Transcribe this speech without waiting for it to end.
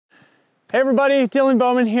Hey everybody, Dylan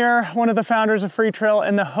Bowman here, one of the founders of Freetrail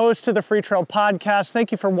and the host of the Freetrail podcast.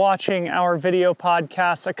 Thank you for watching our video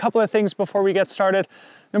podcast. A couple of things before we get started.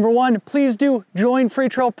 Number one, please do join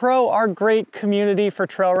Freetrail Pro, our great community for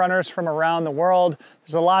trail runners from around the world.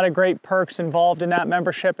 There's a lot of great perks involved in that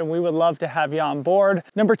membership, and we would love to have you on board.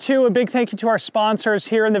 Number two, a big thank you to our sponsors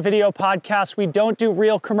here in the video podcast. We don't do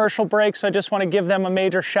real commercial breaks, so I just want to give them a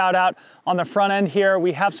major shout out on the front end here.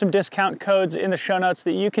 We have some discount codes in the show notes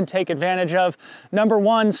that you can take advantage of. Number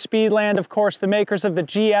one, Speedland, of course, the makers of the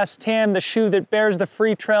GS Tam, the shoe that bears the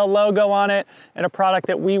Freetrail logo on it, and a product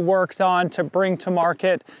that we worked on to bring to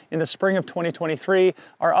market in the spring of 2023.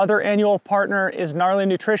 Our other annual partner is Gnarly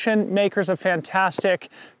Nutrition, makers of fantastic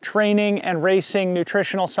training and racing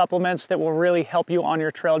nutritional supplements that will really help you on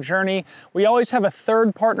your trail journey. We always have a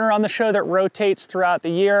third partner on the show that rotates throughout the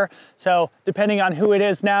year. So depending on who it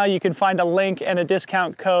is now, you can find a link and a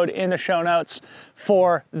discount code in the show notes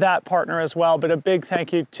for that partner as well. But a big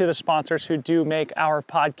thank you to the sponsors who do make our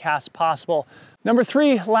podcast possible. Number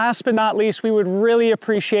three, last but not least, we would really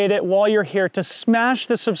appreciate it while you're here to smash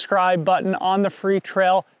the subscribe button on the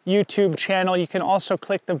Freetrail YouTube channel. You can also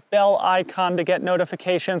click the bell icon to get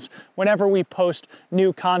notifications whenever we post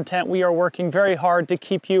new content. We are working very hard to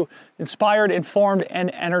keep you inspired, informed,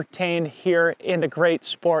 and entertained here in the great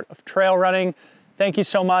sport of trail running. Thank you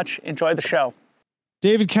so much. Enjoy the show.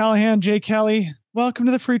 David Callahan, Jay Kelley, welcome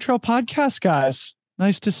to the Freetrail podcast, guys.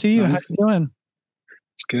 Nice to see you. How you doing?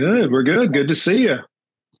 It's good. We're good. Good to see you.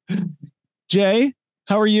 Jay,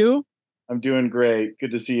 how are you? I'm doing great.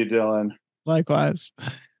 Good to see you, Dylan. Likewise.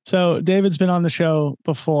 So David's been on the show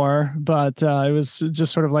before, but it was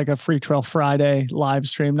just sort of like a Freetrail Friday live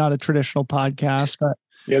stream, not a traditional podcast. But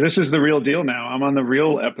yeah, this is the real deal now. I'm on the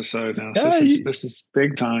real episode now. So this is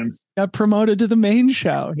big time. Got promoted to the main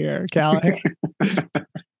show here, Callahan.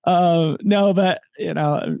 No, but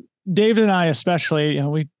David and I especially,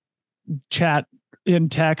 we chat in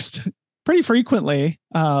text pretty frequently.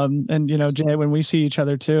 And Jay, when we see each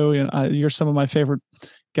other too, you're some of my favorite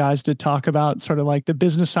guys to talk about sort of like the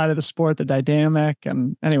business side of the sport, the dynamic.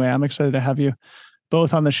 And anyway, I'm excited to have you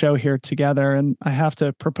both on the show here together. And I have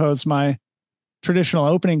to propose my traditional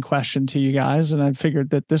opening question to you guys. And I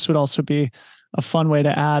figured that this would also be a fun way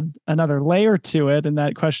to add another layer to it. And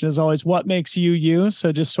that question is always, what makes you you?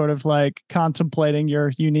 So just sort of like contemplating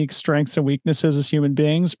your unique strengths and weaknesses as human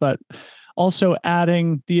beings, but also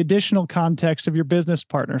adding the additional context of your business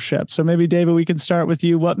partnership. So maybe David, we can start with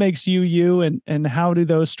you. What makes you you, and how do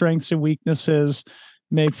those strengths and weaknesses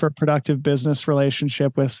make for a productive business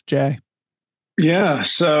relationship with Jay? Yeah.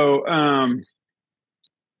 So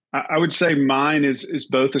I would say mine is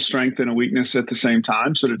both a strength and a weakness at the same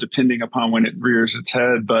time, sort of depending upon when it rears its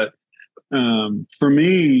head. But for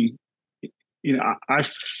me, I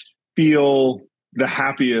feel the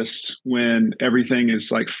happiest when everything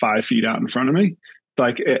is like 5 feet out in front of me.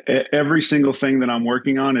 Like every single thing that I'm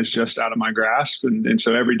working on is just out of my grasp. And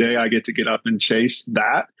so every day I get to get up and chase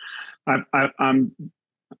that. I'm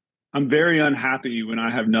very unhappy when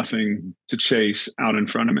I have nothing to chase out in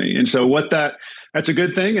front of me. And so that's a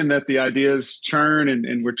good thing, and that the ideas churn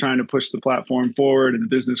and we're trying to push the platform forward and the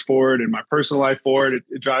business forward and my personal life forward.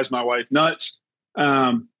 It drives my wife nuts.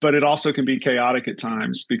 But it also can be chaotic at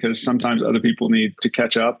times because sometimes other people need to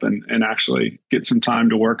catch up and actually get some time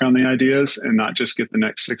to work on the ideas and not just get the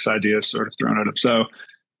next 6 ideas sort of thrown at them. So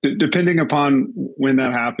depending upon when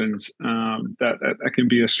that happens, that can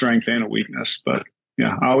be a strength and a weakness. But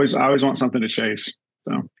yeah, I always want something to chase.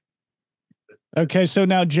 So. Okay. So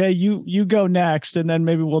now Jay, you go next, and then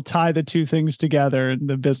maybe we'll tie the two things together in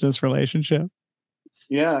the business relationship.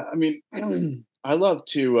 Yeah. I mean, I love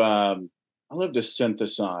to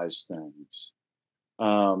synthesize things.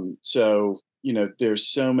 So, there's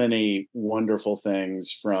so many wonderful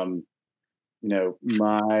things from,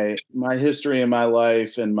 my history and my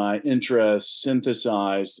life and my interests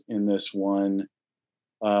synthesized in this one,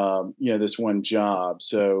 this one job.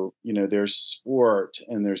 So, there's sport,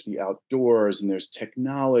 and there's the outdoors, and there's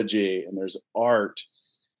technology, and there's art,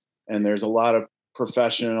 and there's a lot of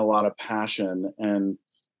profession and a lot of passion. And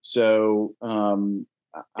so,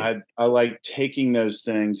 I like taking those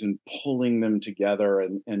things and pulling them together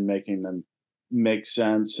and making them make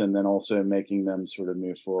sense, and then also making them sort of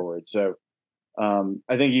move forward. So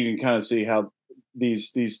I think you can kind of see how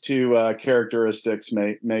these two characteristics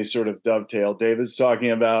may sort of dovetail. David's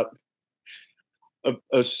talking about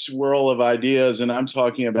a swirl of ideas, and I'm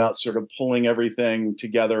talking about sort of pulling everything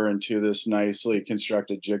together into this nicely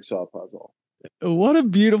constructed jigsaw puzzle. What a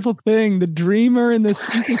beautiful thing. The dreamer and the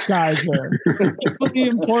synthesizer. Equally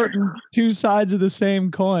important, two sides of the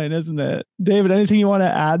same coin, isn't it? David, anything you want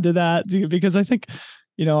to add to that? Because I think,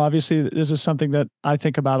 obviously this is something that I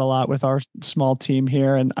think about a lot with our small team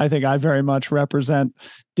here. And I think I very much represent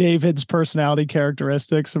David's personality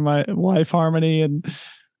characteristics, and my wife, Harmony, and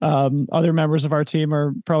other members of our team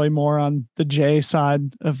are probably more on the Jay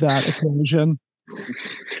side of that equation.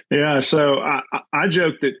 Yeah. So I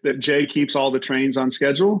joke that Jay keeps all the trains on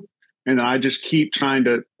schedule, and I just keep trying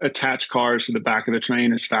to attach cars to the back of the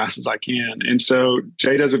train as fast as I can. And so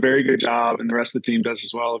Jay does a very good job, and the rest of the team does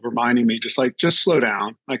as well, of reminding me just slow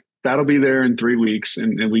down. Like, that'll be there in 3 weeks,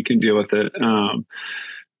 and we can deal with it.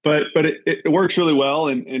 But it works really well.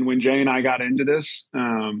 And when Jay and I got into this,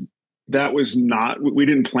 that was not, we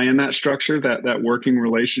didn't plan that structure, that working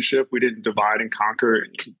relationship. We didn't divide and conquer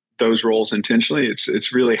those roles intentionally.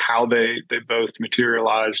 It's really how they both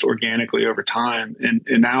materialized organically over time. And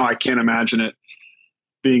now I can't imagine it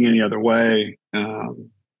being any other way.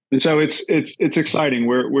 And so it's exciting.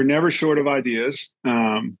 We're never short of ideas,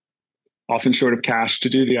 often short of cash to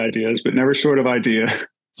do the ideas, but never short of idea.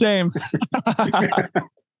 Same.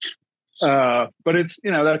 But it's,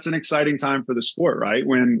 that's an exciting time for the sport, right?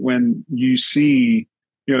 When you see,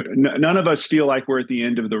 none of us feel like we're at the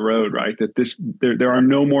end of the road, right? That there are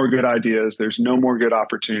no more good ideas. There's no more good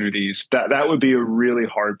opportunities. That would be a really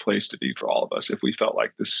hard place to be for all of us if we felt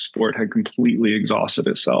like the sport had completely exhausted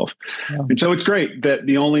itself. Yeah. And so it's great that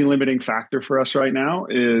the only limiting factor for us right now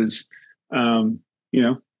is, can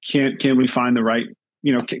we find the right,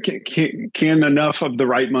 can enough of the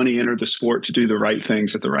right money enter the sport to do the right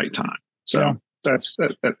things at the right time? So that's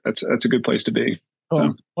a good place to be.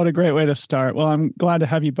 Well, what a great way to start. Well, I'm glad to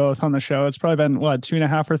have you both on the show. It's probably been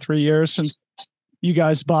 2.5 or 3 years since you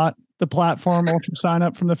guys bought the platform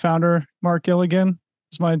UltraSignup from the founder, Mark Gilligan.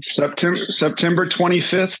 It's my September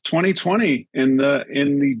 25th, 2020, in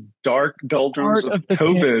the dark doldrums of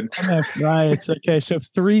COVID. Right. Okay. So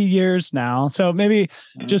 3 years now. So maybe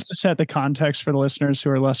just to set the context for the listeners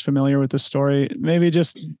who are less familiar with the story, maybe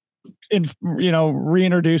just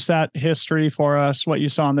reintroduce that history for us, what you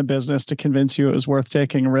saw in the business to convince you it was worth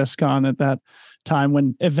taking a risk on at that time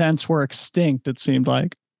when events were extinct, it seemed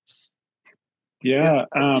like. Yeah.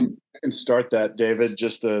 I can start that, David,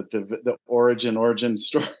 just the origin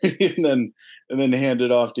story and then hand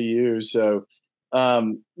it off to you. So,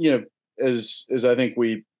 as I think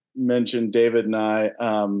we mentioned, David and I,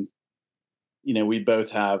 we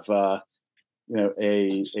both have, a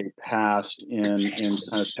past in kind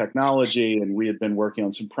of technology, and we had been working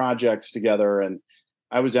on some projects together. And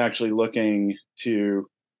I was actually looking to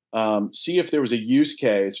see if there was a use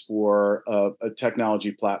case for a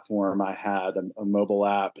technology platform I had, a mobile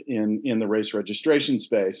app in the race registration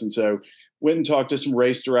space. And so went and talked to some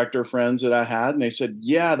race director friends that I had, and they said,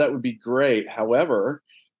 yeah, that would be great. However,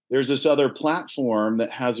 there's this other platform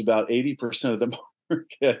that has about 80% of the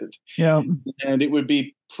market. Yeah. And it would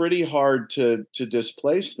be pretty hard to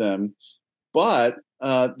displace them. But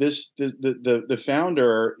the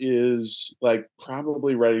founder is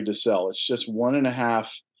probably ready to sell. It's just 1.5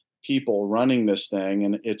 people running this thing,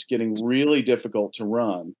 and it's getting really difficult to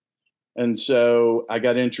run. And so I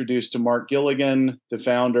got introduced to Mark Gilligan, the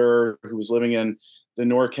founder, who was living in the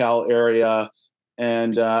NorCal area.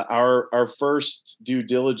 And our first due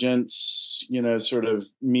diligence, sort of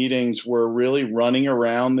meetings were really running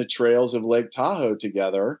around the trails of Lake Tahoe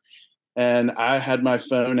together. And I had my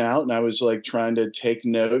phone out, and I was trying to take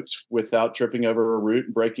notes without tripping over a root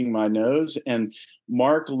and breaking my nose. And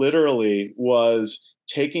Mark literally was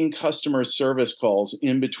taking customer service calls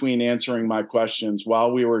in between answering my questions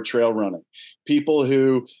while we were trail running. People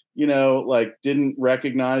who, didn't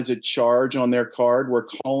recognize a charge on their card were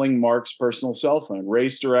calling Mark's personal cell phone.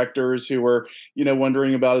 Race directors who were,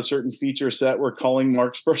 wondering about a certain feature set were calling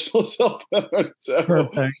Mark's personal cell phone. So,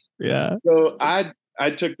 perfect. Yeah. So I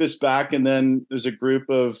took this back, and then there's a group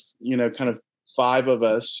of, kind of 5 of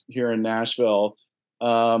us here in Nashville,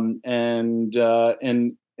 and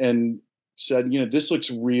said, this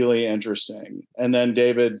looks really interesting. And then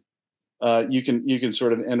David, you can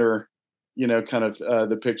sort of enter, kind of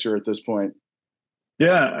the picture at this point.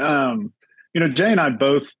 Yeah. Jay and I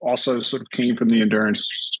both also sort of came from the endurance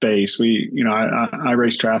space. I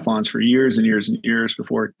raced triathlons for years and years and years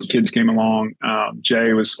before kids came along.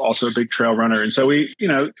 Jay was also a big trail runner. And so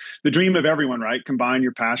the dream of everyone, right? Combine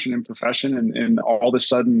your passion and profession. And all of a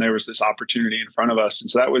sudden there was this opportunity in front of us. And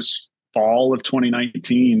so that was fall of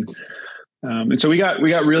 2019. And so we got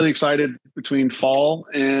really excited between fall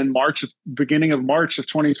and beginning of March of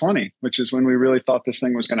 2020, which is when we really thought this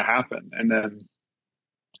thing was going to happen. And then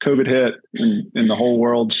COVID hit, and the whole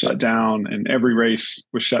world shut down, and every race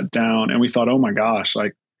was shut down. And we thought, oh my gosh,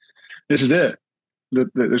 this is it.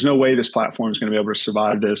 there's no way this platform is going to be able to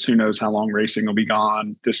survive this. Who knows how long racing will be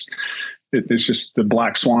gone. It's just the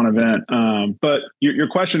black swan event. But your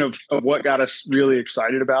question of what got us really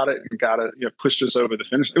excited about it and pushed us over the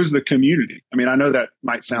finish, it was the community. I mean, I know that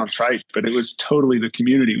might sound trite, but it was totally the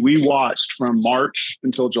community. We watched from March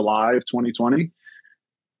until July of 2020.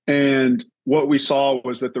 And what we saw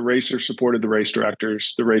was that the racers supported the race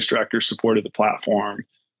directors supported the platform.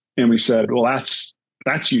 And we said, well,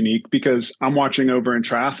 that's unique, because I'm watching over in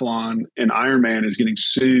triathlon and Ironman is getting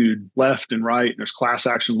sued left and right. And there's class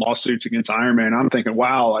action lawsuits against Ironman. I'm thinking,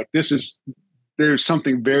 wow, like there's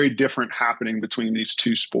something very different happening between these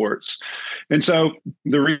two sports. And so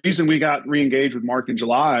the reason we got re-engaged with Mark in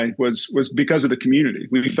July was because of the community.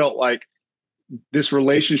 We felt like this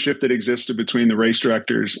relationship that existed between the race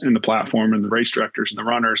directors and the platform, and the race directors and the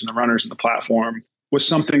runners and the platform, was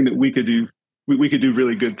something that we could do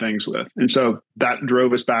really good things with. And so that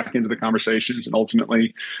drove us back into the conversations. And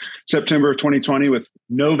ultimately, September of 2020, with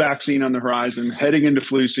no vaccine on the horizon, heading into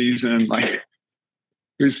flu season,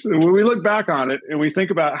 when we look back on it and we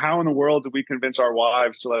think about how in the world did we convince our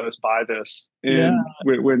wives to let us buy this? And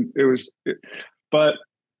when it was, but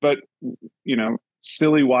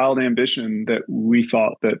silly, wild ambition that we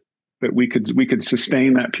thought that we could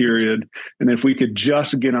sustain that period. And if we could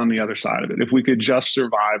just get on the other side of it, if we could just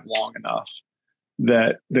survive long enough,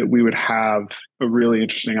 that we would have a really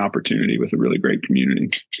interesting opportunity with a really great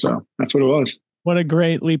community. So that's what it was. What a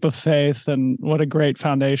great leap of faith, and what a great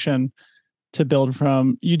foundation to build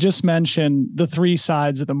from. You just mentioned the three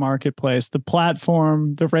sides of the marketplace: the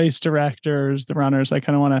platform, the race directors, the runners. I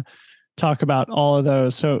kind of want to talk about all of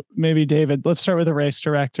those. So maybe David, let's start with the race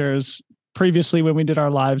directors. Previously, when we did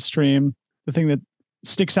our live stream, the thing that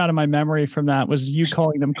sticks out in my memory from that was you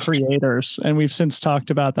calling them creators. And we've since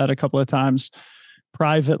talked about that a couple of times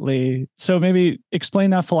privately. So maybe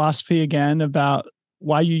explain that philosophy again about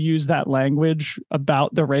why you use that language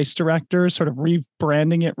about the race directors, sort of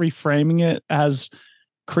rebranding it, reframing it as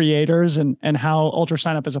creators, and how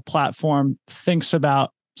UltraSignup as a platform thinks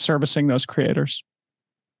about servicing those creators.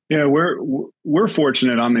 Yeah, we're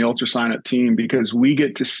fortunate on the UltraSignup team because we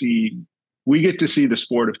get to see the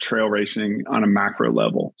sport of trail racing on a macro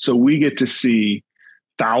level. So we get to see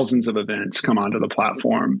thousands of events come onto the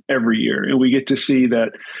platform every year. And we get to see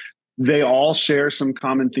that they all share some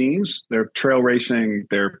common themes. They're trail racing,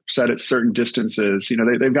 they're set at certain distances.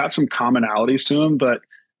 They've got some commonalities to them, but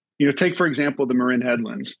take, for example, the Marin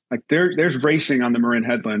Headlands. Like there's racing on the Marin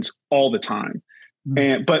Headlands all the time.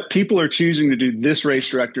 But people are choosing to do this race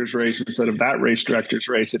director's race instead of that race director's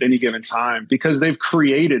race at any given time, because they've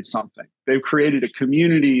created something. They've created a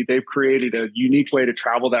community. They've created a unique way to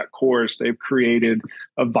travel that course. They've created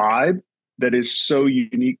a vibe that is so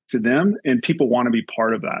unique to them, and people want to be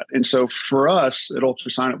part of that. And so for us at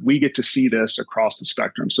UltraSignup, we get to see this across the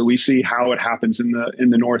spectrum. So we see how it happens in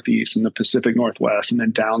the Northeast and the Pacific Northwest, and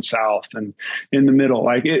then down south and in the middle.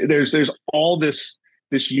 There's all this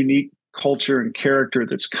unique culture and character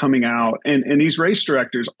that's coming out. And these race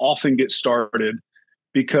directors often get started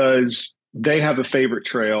because they have a favorite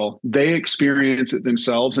trail. They experience it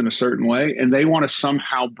themselves in a certain way, and they want to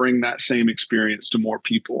somehow bring that same experience to more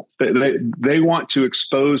people. They want to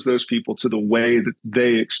expose those people to the way that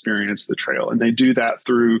they experience the trail. And they do that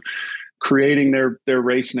through creating their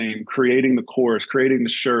race name, creating the course, creating the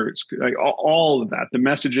shirts, like all of that. The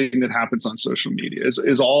messaging that happens on social media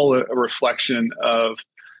is all a reflection of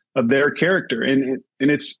their character. And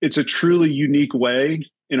it's a truly unique way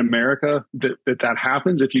in America that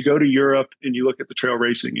happens. If you go to Europe and you look at the trail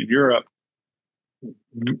racing in Europe,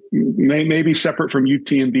 maybe separate from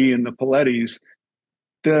UTMB and the Palettes,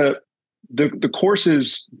 the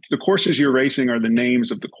courses you're racing are the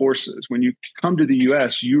names of the courses. When you come to the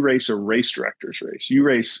US, you race a race director's race. You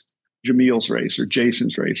race Jamil's race or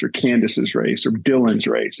Jason's race or Candace's race or Dylan's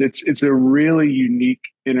race. It's a really unique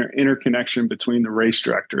interconnection between the race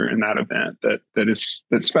director and that event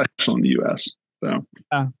that's special in the US.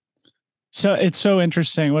 So it's so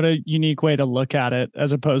interesting. What a unique way to look at it,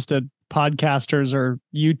 as opposed to podcasters or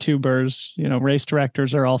YouTubers. Race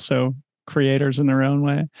directors are also creators in their own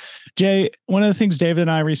way. Jay, one of the things David and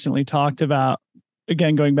I recently talked about,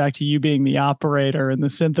 again, going back to you being the operator and the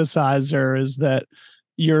synthesizer, is that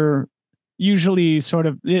you're usually sort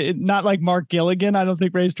of not like Mark Gilligan. I don't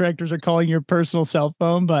think race directors are calling your personal cell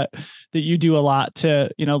phone, but that you do a lot to,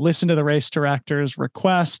 listen to the race directors'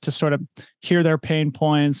 requests, to sort of hear their pain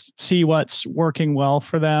points, see what's working well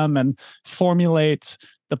for them, and formulate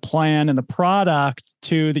the plan and the product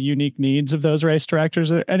to the unique needs of those race directors.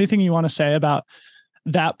 Is there anything you want to say about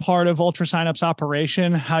that part of UltraSignup's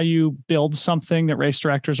operation, how you build something that race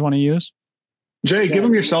directors want to use? Jay, give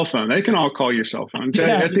them your cell phone. They can all call your cell phone. Jay,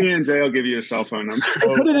 Yeah. At the end, Jay will give you a cell phone number.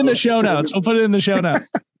 We'll put it in the show notes. We'll put it in the show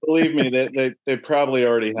notes. Believe me, they probably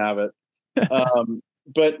already have it.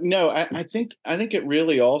 But no, I think it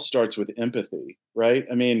really all starts with empathy, right?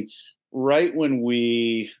 I mean, right when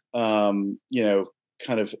we,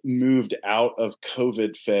 kind of moved out of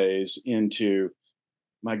COVID phase into,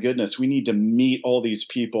 my goodness, we need to meet all these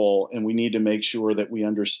people and we need to make sure that we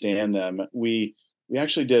understand them. We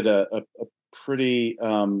actually did a pretty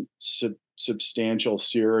substantial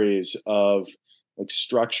series of like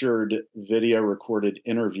structured video recorded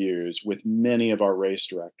interviews with many of our race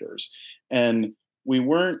directors. And we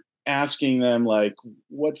weren't asking them like,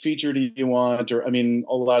 what feature do you want? Or, I mean,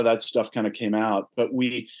 a lot of that stuff kind of came out, but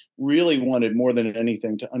we really wanted more than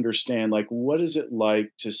anything to understand, like, what is it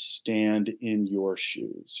like to stand in your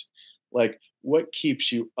shoes? Like, what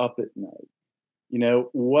keeps you up at night?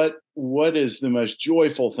 What is the most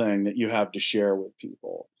joyful thing that you have to share with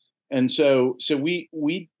people? And so we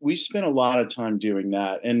spent a lot of time doing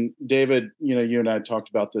that. And David, you and I talked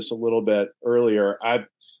about this a little bit earlier.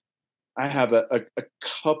 I have a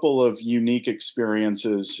couple of unique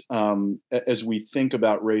experiences as we think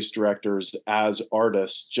about race directors as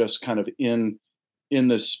artists, just kind of in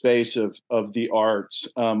the space of the arts.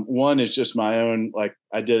 One is just my own, like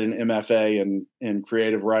I did an MFA in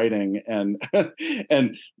creative writing, and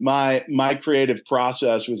and my creative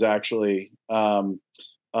process was actually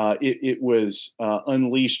it was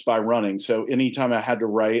unleashed by running. So anytime I had to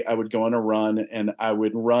write, I would go on a run, and I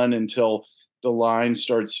would run until the line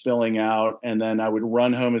started spilling out, and then I would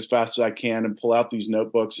run home as fast as I can and pull out these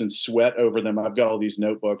notebooks and sweat over them. I've got all these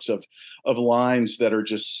notebooks of lines that are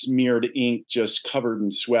just smeared ink, just covered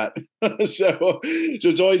in sweat. So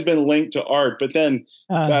it's always been linked to art. But then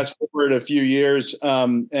fast forward a few years,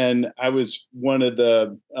 and I was one of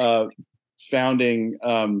the founding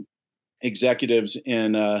executives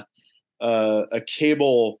in a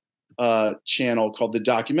cable channel called the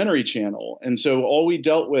Documentary Channel. And so all we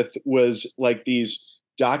dealt with was like these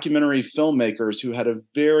documentary filmmakers who had a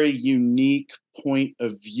very unique point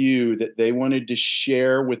of view that they wanted to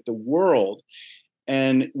share with the world.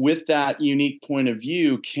 And with that unique point of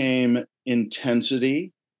view came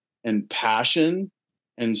intensity and passion.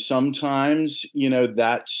 And sometimes,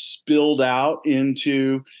 that spilled out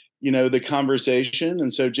into, the conversation.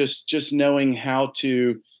 And so just knowing how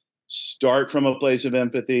to start from a place of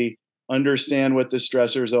empathy, understand what the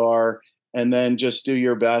stressors are, and then just do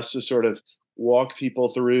your best to sort of walk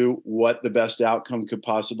people through what the best outcome could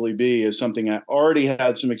possibly be is something I already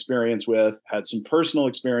had some experience with, had some personal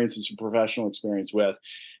experience and some professional experience with,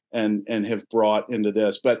 and have brought into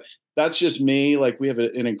this. But that's just me. Like, we have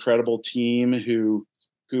an incredible team who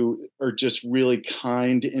are just really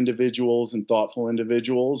kind individuals and thoughtful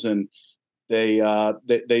individuals, and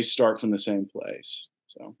they start from the same place.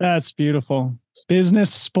 So that's beautiful.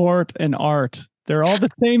 Business, sport, and art. They're all the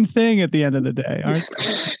same thing at the end of the day, aren't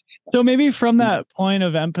they? So maybe from that point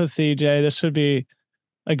of empathy, Jay, this would be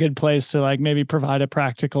a good place to like maybe provide a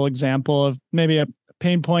practical example of maybe a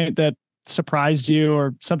pain point that surprised you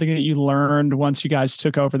or something that you learned once you guys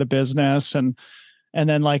took over the business, and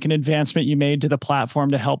then like an advancement you made to the platform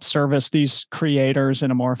to help service these creators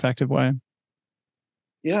in a more effective way.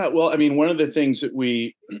 Yeah, well, I mean, one of the things that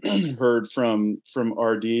we heard from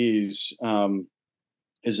RDs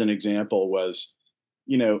as an example was,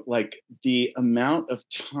 like the amount of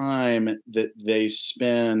time that they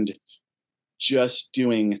spend just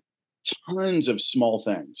doing tons of small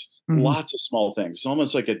things, lots of small things. It's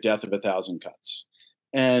almost like a death of a thousand cuts.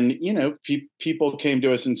 And, people came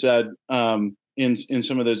to us and said in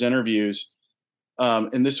some of those interviews,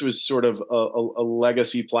 and this was sort of a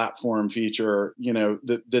legacy platform feature,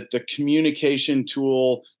 that the communication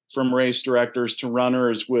tool from race directors to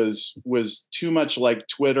runners was too much like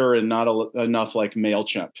Twitter and not enough like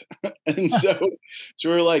MailChimp. And so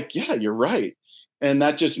we're like, yeah, you're right. And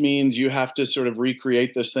that just means you have to sort of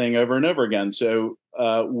recreate this thing over and over again. So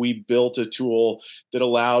we built a tool that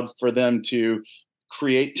allowed for them to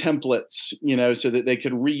create templates, so that they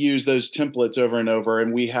could reuse those templates over and over.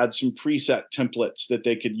 And we had some preset templates that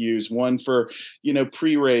they could use, one for,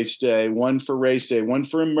 pre-race day, one for race day, one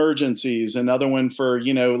for emergencies, another one for,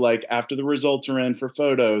 like after the results are in for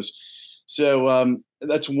photos. So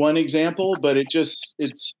that's one example, but it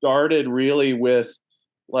started really with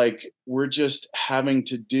like, we're just having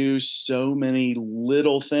to do so many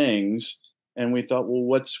little things. And we thought, well,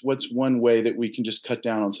 what's one way that we can just cut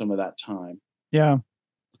down on some of that time? Yeah.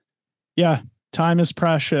 Yeah. Time is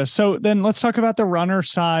precious. So then let's talk about the runner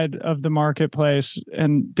side of the marketplace.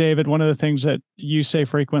 And David, one of the things that you say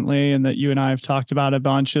frequently and that you and I have talked about a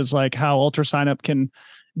bunch is like how UltraSignup can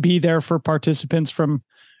be there for participants from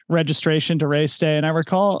registration to race day. And I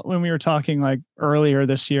recall when we were talking like earlier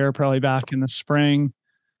this year, probably back in the spring,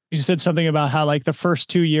 you said something about how like the first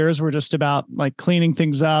 2 years were just about like cleaning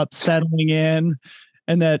things up, settling in,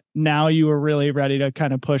 and that now you were really ready to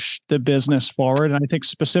kind of push the business forward. And I think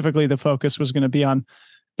specifically the focus was going to be on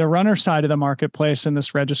the runner side of the marketplace and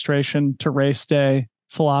this registration to race day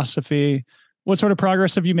philosophy. What sort of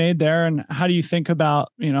progress have you made there? And how do you think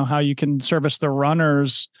about, how you can service the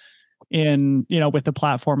runners in, with the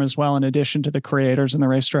platform as well, in addition to the creators and the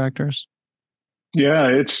race directors? Yeah,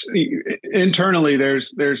 it's internally,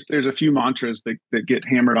 there's a few mantras that get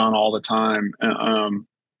hammered on all the time.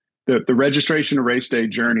 The registration to race day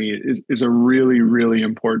journey is a really, really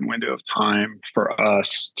important window of time for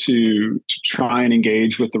us to try and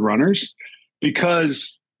engage with the runners,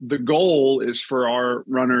 because the goal is for our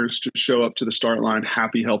runners to show up to the start line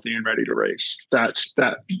happy, healthy, and ready to race. That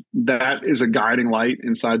is a guiding light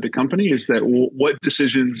inside the company, is that what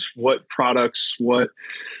decisions, what products, what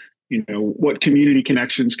community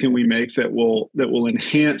connections can we make that will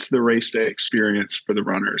enhance the race day experience for the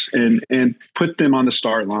runners and put them on the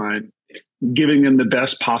start line, giving them the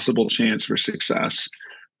best possible chance for success.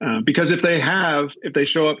 Because if they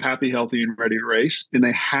show up happy, healthy, and ready to race, and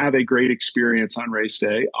they have a great experience on race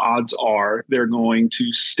day, odds are they're going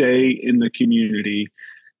to stay in the community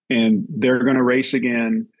and they're going to race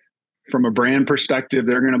again. From a brand perspective,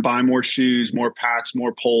 they're going to buy more shoes, more packs,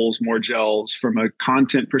 more poles, more gels. From a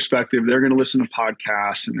content perspective, they're going to listen to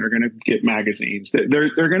podcasts and they're going to get magazines. They're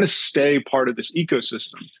going to stay part of this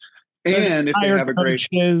ecosystem. And if they have a great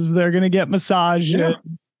coaches, they're going to get massages. Yeah.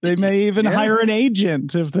 They may even hire an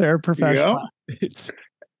agent if they're professional.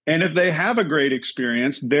 And if they have a great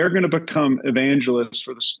experience, they're going to become evangelists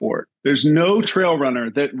for the sport. There's no trail runner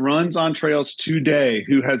that runs on trails today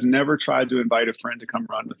who has never tried to invite a friend to come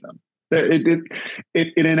run with them.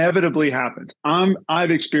 It inevitably happens. I've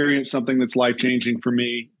experienced something that's life-changing for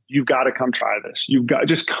me. You've got to come try this. You've got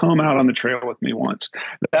just come out on the trail with me once.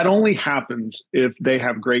 That only happens if they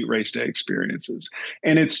have great race day experiences.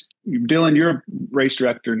 And it's, Dylan, you're a race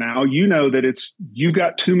director now. You know that you've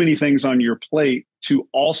got too many things on your plate to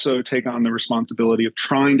also take on the responsibility of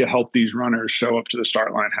trying to help these runners show up to the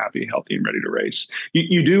start line happy, healthy, and ready to race.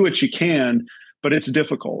 You do what you can, but it's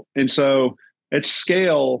difficult. And so at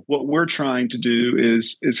scale, what we're trying to do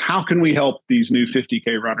is how can we help these new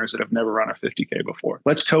 50K runners that have never run a 50K before?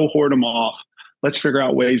 Let's cohort them off. Let's figure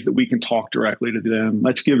out ways that we can talk directly to them.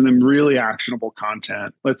 Let's give them really actionable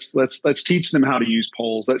content. Let's teach them how to use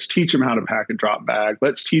poles. Let's teach them how to pack a drop bag.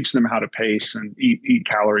 Let's teach them how to pace and eat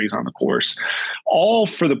calories on the course, all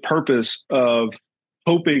for the purpose of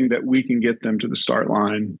hoping that we can get them to the start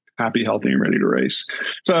line happy, healthy, and ready to race.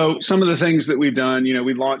 So some of the things that we've done,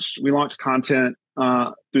 we launched content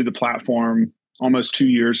through the platform almost 2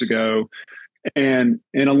 years ago. And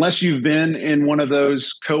unless you've been in one of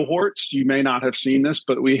those cohorts, you may not have seen this,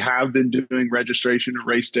 but we have been doing registration to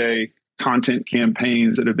race day content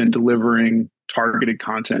campaigns that have been delivering targeted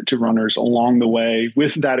content to runners along the way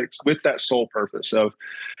with that sole purpose of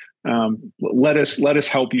let us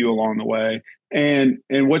help you along the way. And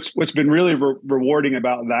what's been really rewarding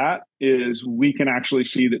about that is we can actually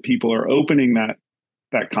see that people are opening that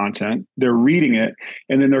content, they're reading it,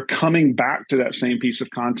 and then they're coming back to that same piece of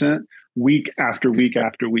content week after week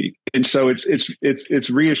after week. And so it's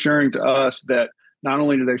reassuring to us that not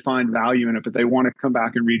only do they find value in it, but they want to come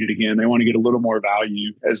back and read it again. They want to get a little more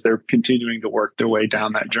value as they're continuing to work their way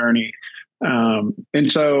down that journey. And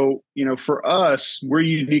so, for us, we're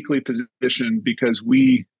uniquely positioned because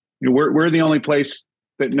we're the only place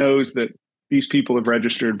that knows that these people have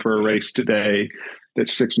registered for a race today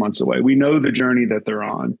that's 6 months away. We know the journey that they're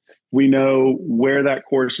on. We know where that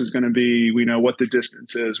course is going to be. We know what the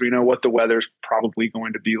distance is. We know what the weather's probably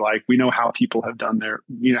going to be like. We know how people have done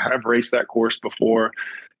have raced that course before.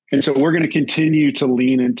 And so we're going to continue to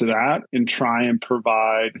lean into that and try and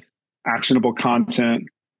provide actionable content,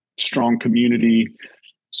 strong community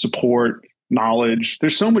support, knowledge.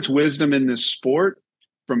 There's so much wisdom in this sport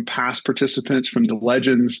from past participants, from the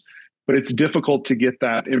legends, but it's difficult to get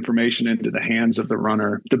that information into the hands of the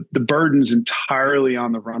runner. The burden's entirely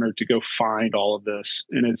on the runner to go find all of this.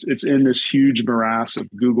 And it's in this huge morass of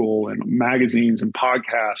Google and magazines and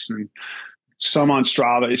podcasts and some on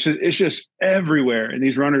Strava. It's just everywhere. And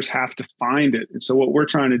these runners have to find it. And so what we're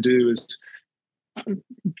trying to do is,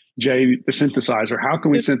 Jay, the synthesizer, how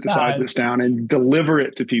can we synthesize this down and deliver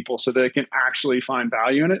it to people so they can actually find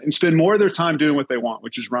value in it and spend more of their time doing what they want,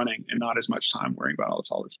 which is running, and not as much time worrying about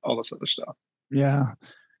all this other stuff. Yeah.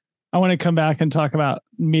 I want to come back and talk about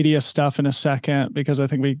media stuff in a second, because I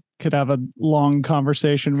think we could have a long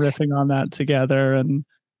conversation riffing on that together. And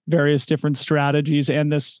various different strategies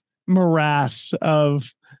and this morass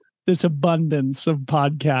of this abundance of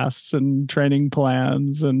podcasts and training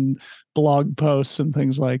plans and blog posts and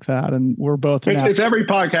things like that. And we're both it's every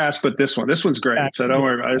podcast, but this one's great. Exactly. So don't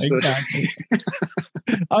worry about it. Exactly.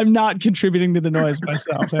 I'm not contributing to the noise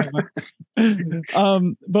myself.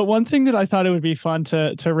 But one thing that I thought it would be fun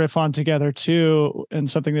to riff on together too, and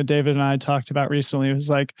something that David and I talked about recently, was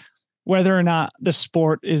like whether or not the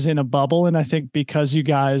sport is in a bubble. And I think because you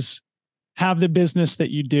guys have the business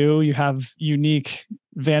that you do, you have unique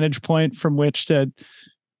vantage point from which to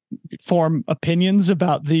form opinions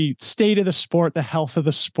about the state of the sport, the health of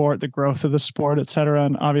the sport, the growth of the sport, et cetera.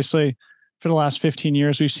 And obviously for the last 15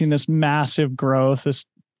 years, we've seen this massive growth, this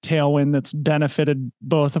tailwind that's benefited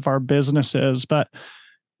both of our businesses. But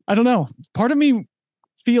I don't know, part of me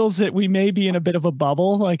feels that we may be in a bit of a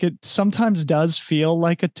bubble. Like it sometimes does feel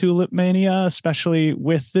like a tulip mania, especially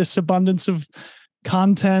with this abundance of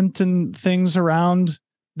content and things around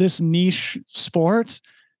this niche sport.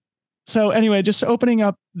 So anyway, just opening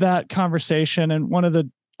up that conversation. And one of the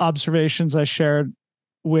observations I shared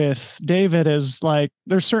with David is like,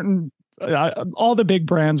 there's certain, all the big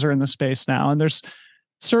brands are in the space now. And there's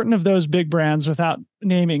certain of those big brands, without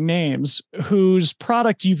naming names, whose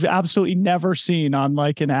product you've absolutely never seen on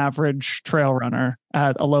like an average trail runner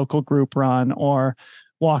at a local group run or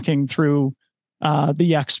walking through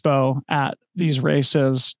the expo at these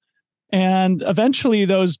races. And eventually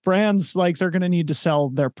those brands, like they're going to need to sell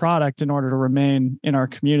their product in order to remain in our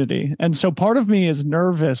community. And so part of me is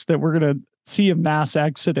nervous that we're going to see a mass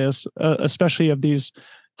exodus, especially of these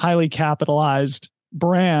highly capitalized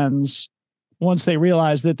brands, once they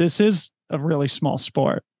realize that this is a really small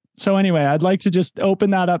sport. So anyway, I'd like to just open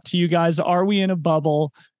that up to you guys. Are we in a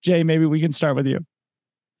bubble? Jay, maybe we can start with you.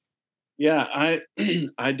 Yeah,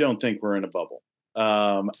 I don't think we're in a bubble.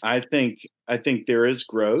 I think there is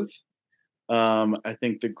growth. I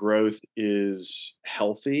think the growth is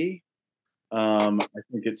healthy. I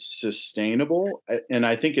think it's sustainable, and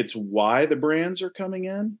I think it's why the brands are coming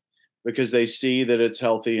in, because they see that it's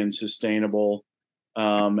healthy and sustainable.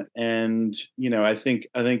 And I think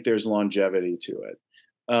there's longevity to it.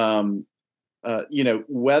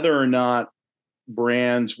 Whether or not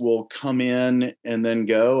brands will come in and then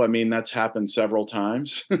go, I mean, that's happened several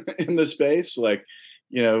times in the space. Like,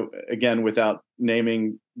 again, without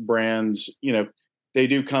naming brands, they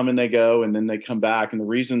do come and they go, and then they come back. And the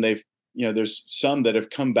reason there's some that have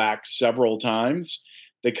come back several times.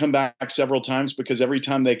 They come back several times because every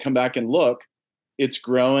time they come back and look, it's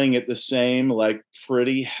growing at the same, like,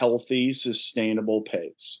 pretty healthy, sustainable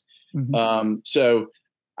pace. Mm-hmm. So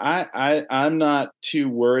I'm not too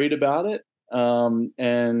worried about it.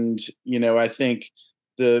 I think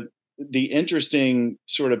the interesting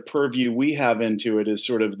sort of purview we have into it is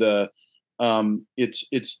sort of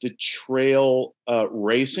it's the trail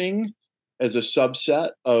racing as a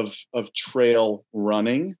subset of trail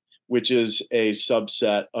running, which is a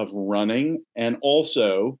subset of running, and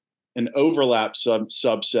also an overlap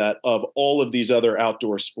subset of all of these other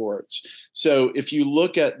outdoor sports. So if you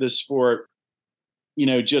look at this sport,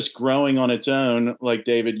 just growing on its own, like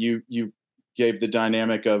David, you gave the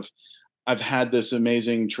dynamic of, I've had this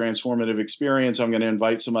amazing transformative experience, I'm going to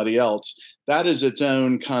invite somebody else. That is its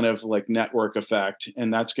own kind of like network effect,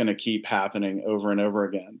 and that's going to keep happening over and over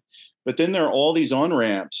again. But then there are all these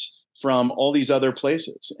on-ramps from all these other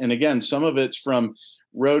places. And again, some of it's from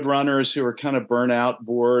road runners who are kind of burnt out,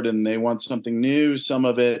 bored, and they want something new. Some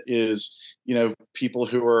of it is, people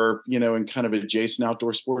who are, in kind of adjacent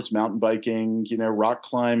outdoor sports, mountain biking, rock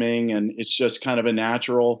climbing, and it's just kind of a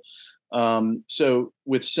natural. So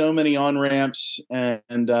with so many on-ramps and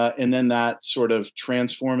then that sort of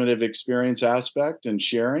transformative experience aspect and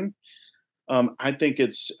sharing, I think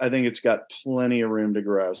it's got plenty of room to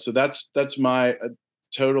grow. So that's my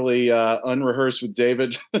totally unrehearsed with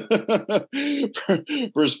David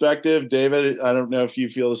perspective. David, I don't know if you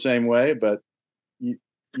feel the same way, but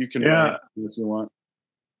you can write if you want.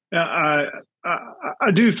 Yeah,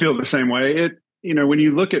 I do feel the same way. When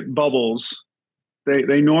you look at bubbles,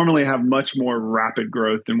 they normally have much more rapid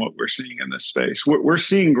growth than what we're seeing in this space. We're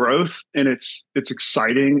seeing growth, and it's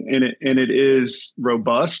exciting, and it is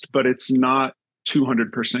robust, but it's not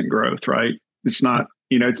 200% growth, right? It's not,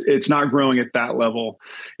 it's not growing at that level.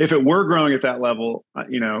 If it were growing at that level,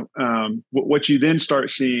 what you then start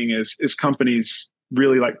seeing is companies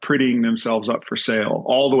really like prettying themselves up for sale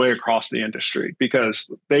all the way across the industry, because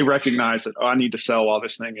they recognize that, I need to sell while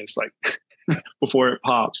this thing is like before it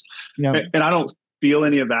pops. Yeah. And I don't feel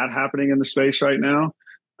any of that happening in the space right now.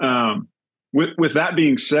 With that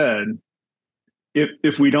being said,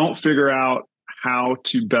 if we don't figure out how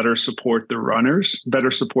to better support the runners, better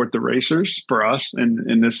support the racers for us. And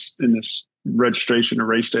in this registration or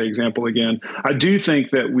race day example again, I do think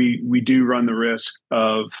that we do run the risk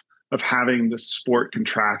of having the sport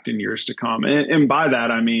contract in years to come. And by that,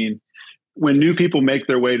 I mean, when new people make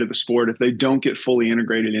their way to the sport, if they don't get fully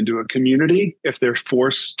integrated into a community, if they're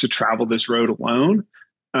forced to travel this road alone,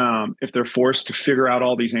 if they're forced to figure out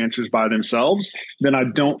all these answers by themselves, then I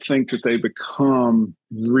don't think that they become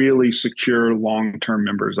really secure long-term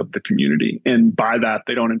members of the community. And by that,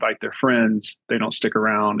 they don't invite their friends, they don't stick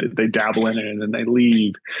around, they dabble in it and then they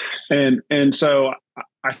leave. And so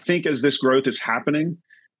I think as this growth is happening,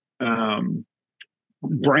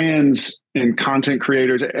 brands and content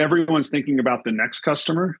creators, everyone's thinking about the next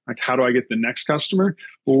customer. Like, how do I get the next customer?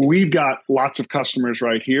 Well, we've got lots of customers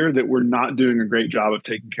right here that we're not doing a great job of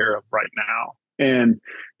taking care of right now. And,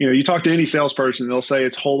 you know, you talk to any salesperson, they'll say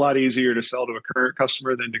it's a whole lot easier to sell to a current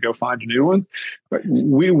customer than to go find a new one. But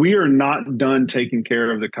we are not done taking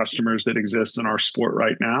care of the customers that exist in our sport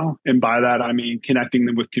right now. And by that, I mean connecting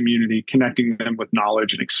them with community, connecting them with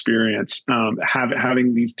knowledge and experience,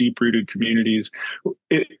 having these deep-rooted communities.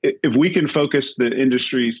 If we can focus the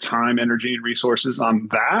industry's time, energy, and resources on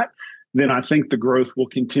that, then I think the growth will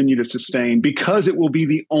continue to sustain, because it will be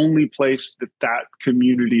the only place that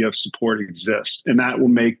community of support exists. And that will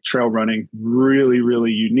make trail running really,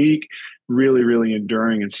 really unique, really, really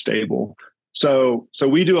enduring and stable. So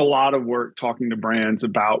we do a lot of work talking to brands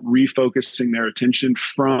about refocusing their attention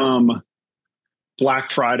from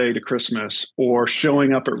Black Friday to Christmas, or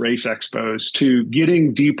showing up at race expos, to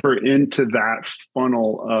getting deeper into that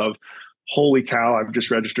funnel of, holy cow, I've just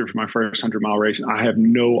registered for my first 100-mile race and I have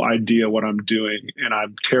no idea what I'm doing, and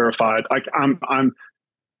I'm terrified. Like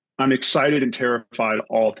I'm excited and terrified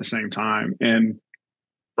all at the same time. And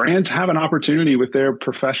brands have an opportunity with their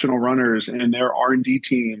professional runners and their R&D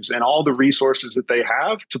teams and all the resources that they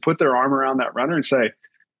have to put their arm around that runner and say,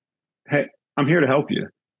 hey, I'm here to help you.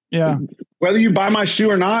 Yeah. Whether you buy my shoe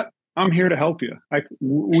or not, I'm here to help you. Like,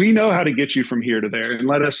 we know how to get you from here to there, and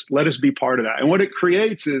let us be part of that. And what it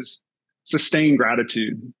creates is sustained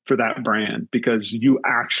gratitude for that brand, because you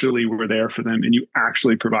actually were there for them and you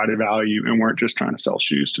actually provided value and weren't just trying to sell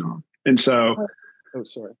shoes to them. And so,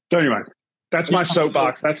 So anyway, that's my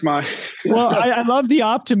soapbox. That's my. Well, I love the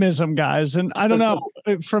optimism, guys. And I don't know,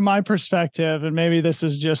 from my perspective, and maybe this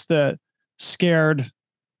is just the scared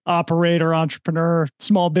operator, entrepreneur,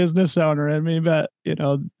 small business owner in me, but you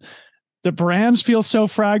know, the brands feel so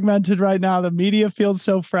fragmented right now. The media feels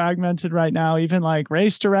so fragmented right now. Even like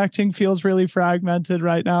race directing feels really fragmented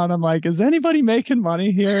right now. And I'm like, is anybody making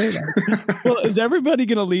money here? Like, well, is everybody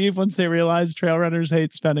going to leave once they realize trail runners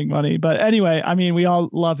hate spending money? But anyway, I mean, we all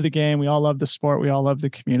love the game. We all love the sport. We all love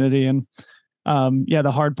the community. And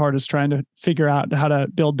the hard part is trying to figure out how to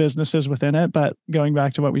build businesses within it. But going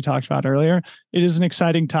back to what we talked about earlier, it is an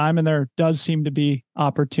exciting time, and there does seem to be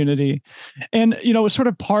opportunity. And, you know, sort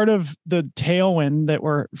of part of the tailwind that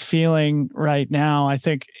we're feeling right now, I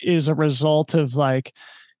think, is a result of like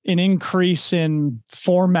an increase in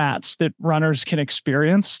formats that runners can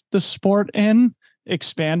experience the sport in,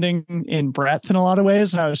 expanding in breadth in a lot of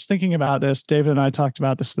ways. And I was thinking about this, David and I talked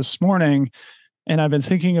about this morning, and I've been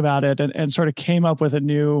thinking about it and sort of came up with a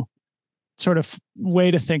new sort of way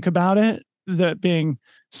to think about it, that being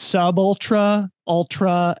sub ultra,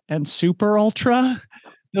 ultra, and super ultra.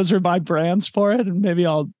 Those are my brands for it. And maybe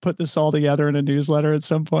I'll put this all together in a newsletter at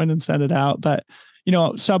some point and send it out. But, you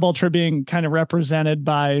know, sub ultra being kind of represented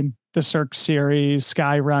by the Cirque series,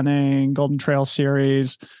 Sky Running, Golden Trail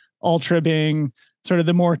series, ultra being sort of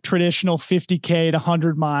the more traditional 50K to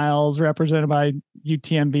 100 miles, represented by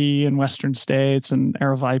UTMB and Western States and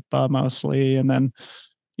Aravaipa mostly. And then,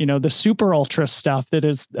 you know, the super ultra stuff that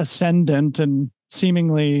is ascendant and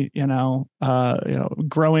seemingly,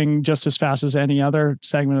 growing just as fast as any other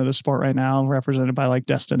segment of the sport right now, represented by like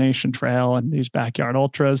Destination Trail and these backyard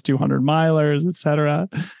ultras, 200 milers, et cetera.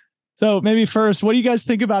 So maybe first, what do you guys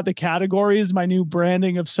think about the categories, my new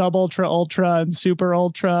branding of sub ultra, ultra, and super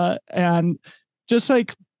ultra? And just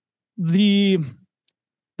like the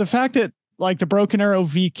fact that like the Broken Arrow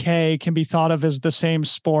VK can be thought of as the same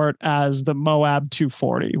sport as the Moab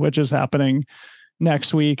 240, which is happening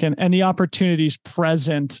next week, and the opportunities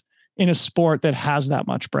present in a sport that has that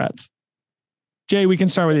much breadth. Jay, we can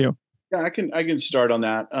start with you. Yeah, I can start on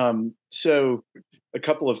that. So a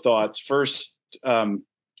couple of thoughts. First, this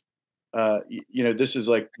is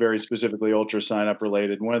like very specifically UltraSignup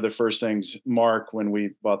related. One of the first things Mark, when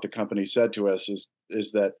we bought the company, said to us is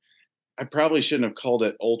that I probably shouldn't have called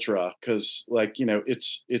it ultra, because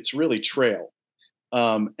it's really trail.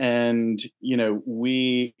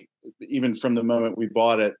 We even from the moment we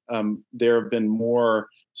bought it, there have been more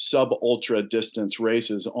sub-ultra distance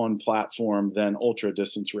races on platform than ultra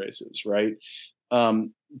distance races, right?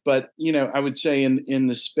 But I would say in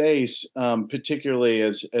the space, particularly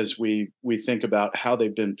as we think about how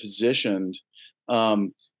they've been positioned, a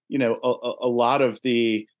lot of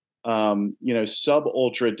the sub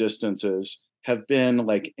ultra distances have been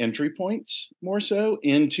like entry points more so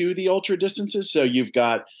into the ultra distances. So you've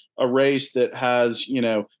got a race that has,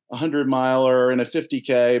 a 100-miler and a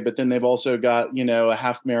 50K, but then they've also got, a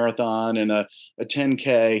half marathon and a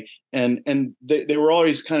 10K. And they were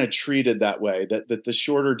always kind of treated that way, that the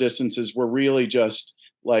shorter distances were really just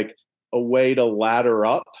like a way to ladder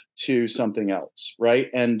up to something else,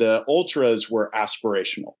 right? And the ultras were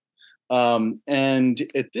aspirational. And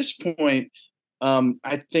at this point,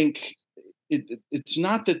 I think it's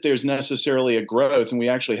not that there's necessarily a growth, and we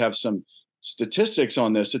actually have some statistics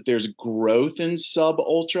on this, that there's growth in sub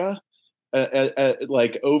ultra,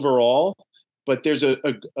 like overall, but there's an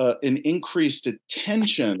increased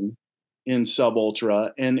attention in sub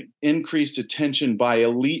ultra and increased attention by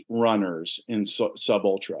elite runners in sub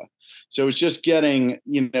ultra. So it's just getting,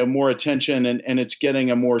 more attention, and it's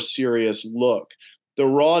getting a more serious look. The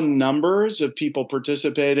raw numbers of people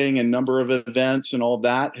participating and number of events and all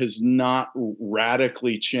that has not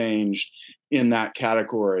radically changed in that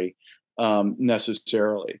category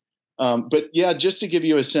necessarily. But yeah, just to give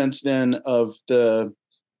you a sense then of the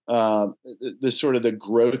sort of the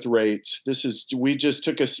growth rates, we just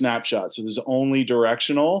took a snapshot, so this is only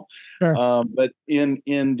directional. Sure. But in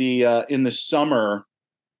the summer,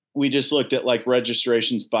 we just looked at like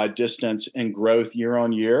registrations by distance and growth year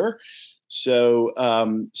on year. So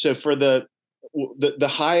for the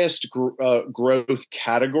highest growth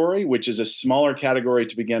category, which is a smaller category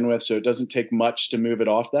to begin with, so it doesn't take much to move it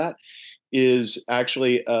off that, is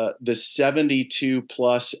actually the 72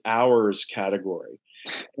 plus hours category.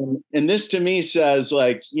 And this to me says,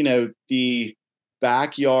 like, the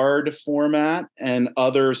backyard format and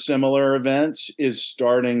other similar events is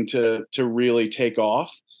starting to really take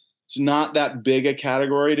off. It's not that big a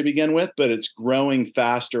category to begin with, but it's growing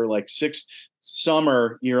faster. Like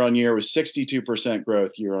summer year on year was 62%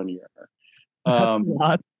 growth year on year. That's a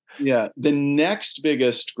lot. Yeah. The next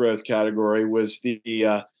biggest growth category was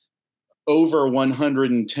the over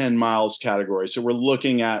 110 miles category. So we're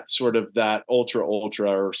looking at sort of that ultra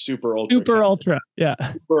or super ultra. Super ultra. Yeah.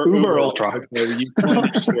 Uber ultra. You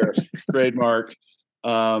trademark.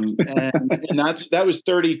 And that was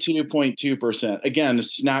 32.2%. Again, a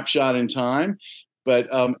snapshot in time, but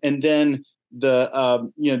and then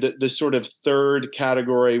the sort of third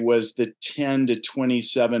category was the 10 to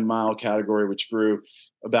 27 mile category, which grew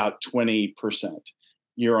about 20%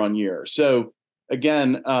 year on year. So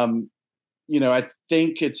again, I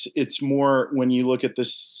think it's more, when you look at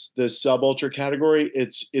this sub ultra category,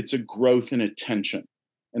 it's a growth in attention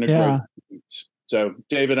and a growth in needs. So,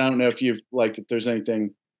 David, I don't know if if there's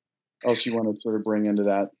anything else you want to sort of bring into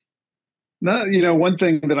that. No, one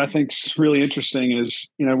thing that I think is really interesting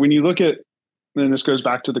is, when you look at, and this goes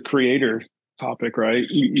back to the creator topic, right?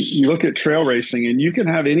 You look at trail racing, and you can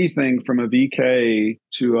have anything from a VK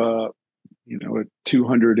to a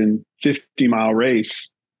 250 mile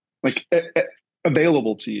race, like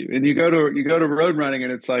available to you. And you go to road running,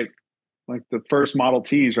 and it's like the first Model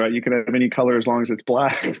Ts, right? You can have any color as long as it's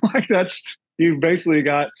black. Like you've basically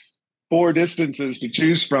got 4 distances to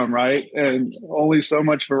choose from, right? And only so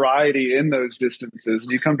much variety in those distances.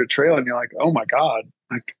 And you come to trail and you're like, oh my God,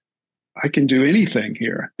 like I can do anything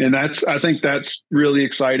here. And I think that's really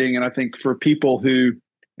exciting. And I think for people who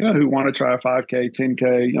want to try a 5K,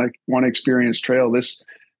 10K, like want to experience trail, this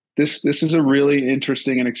is a really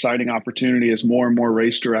interesting and exciting opportunity as more and more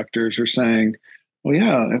race directors are saying, well,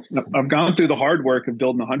 yeah, I've gone through the hard work of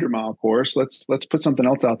building a 100-mile course. Let's put something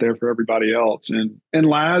else out there for everybody else. And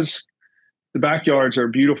LAS, the backyards are a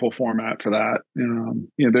beautiful format for that.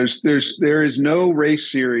 There is no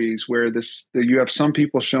race series where you have some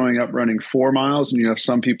people showing up running 4 miles and you have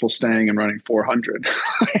some people staying and running 400.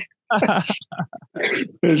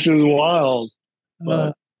 It's just wild.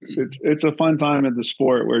 But it's a fun time in the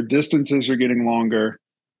sport where distances are getting longer.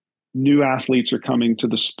 New athletes are coming to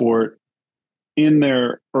the sport in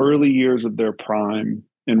their early years of their prime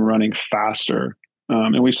and running faster.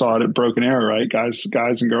 And we saw it at Broken Arrow, right? Guys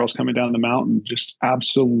and girls coming down the mountain, just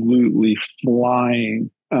absolutely flying.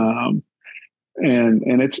 And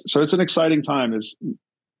it's an exciting time as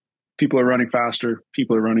people are running faster,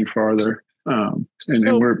 people are running farther. And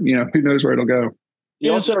we're, who knows where it'll go. We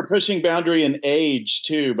also are pushing boundary in age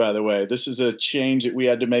too, by the way. This is a change that we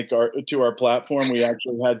had to make to our platform. We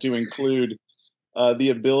actually had to include the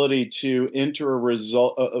ability to enter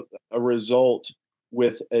a result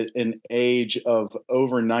with an age of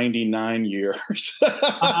over 99 years.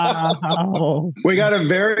 Wow. We got a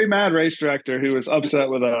very mad race director who was upset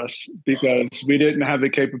with us because we didn't have the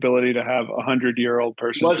capability to have 100-year-old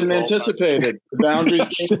person. Wasn't anticipated. The boundaries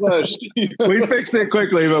being pushed. We fixed it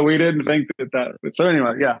quickly, but we didn't think that. So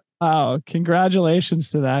anyway, yeah. Wow. Congratulations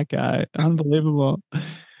to that guy. Unbelievable.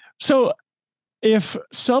 So if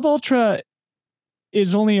sub ultra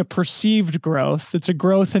is only a perceived growth, it's a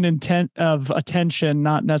growth in intent of attention,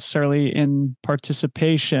 not necessarily in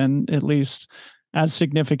participation, at least as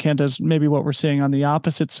significant as maybe what we're seeing on the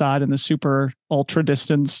opposite side in the super ultra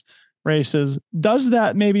distance races. Does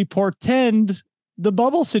that maybe portend the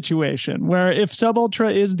bubble situation where if sub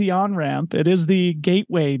ultra is the on-ramp, it is the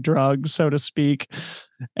gateway drug, so to speak,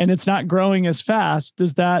 and it's not growing as fast,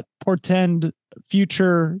 does that portend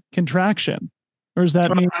future contraction? Or is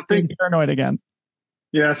that me being paranoid again?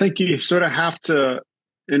 Yeah, I think you sort of have to,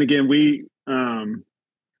 and again, we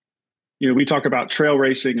talk about trail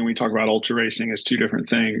racing and we talk about ultra racing as two different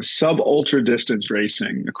things. Sub ultra distance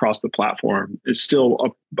racing across the platform is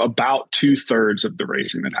still about 2/3 of the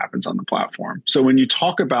racing that happens on the platform. So when you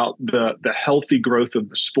talk about the healthy growth of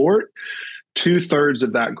the sport, 2/3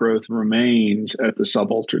 of that growth remains at the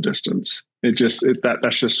sub ultra distance.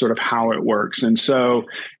 That's just sort of how it works. And so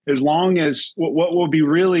as long as what will be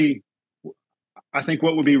really, I think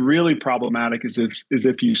what would be really problematic is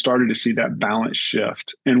if you started to see that balance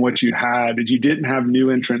shift. And what you had is you didn't have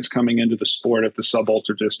new entrants coming into the sport at the sub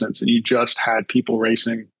ultra distance, and you just had people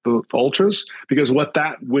racing the ultras, because what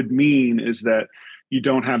that would mean is that you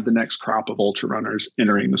don't have the next crop of ultra runners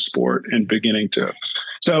entering the sport and beginning to.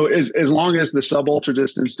 So as long as the sub ultra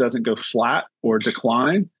distance doesn't go flat or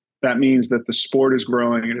decline, that means that the sport is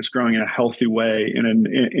growing, and it's growing in a healthy way, in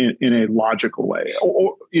a logical way.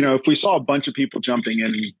 Or if we saw a bunch of people jumping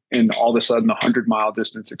in and all of a sudden the 100-mile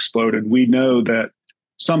distance exploded, we know that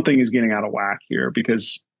something is getting out of whack here,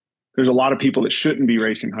 because there's a lot of people that shouldn't be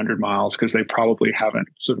racing 100 miles because they probably haven't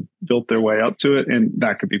sort of built their way up to it, and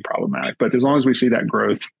that could be problematic. But as long as we see that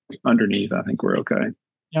growth underneath, I think we're okay.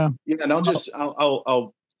 Yeah, and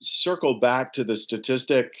I'll circle back to the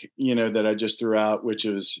statistic, that I just threw out, which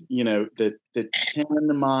is, the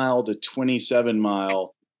 10-mile to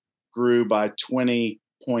 27-mile grew by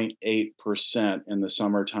 20.8% in the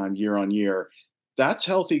summertime year on year. That's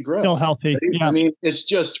healthy growth. Still healthy. Right? Yeah. I mean, it's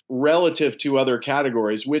just relative to other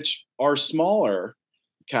categories, which are smaller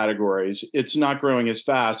categories. It's not growing as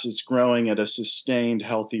fast. It's growing at a sustained,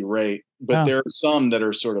 healthy rate. But there are some that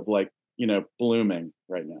are sort of like, blooming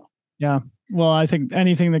right now. Yeah. Well, I think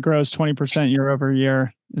anything that grows 20% year over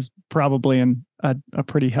year is probably in a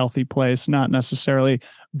pretty healthy place, not necessarily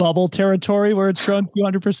bubble territory where it's grown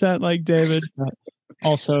 200% like David. But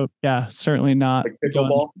also, yeah, certainly not. Like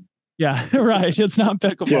pickleball? Yeah, right. It's not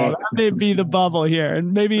pickleball. Yeah. That may be the bubble here.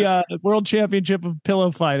 And maybe a world championship of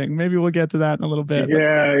pillow fighting. Maybe we'll get to that in a little bit.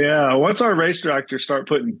 Yeah. Once our race directors start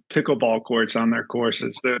putting pickleball courts on their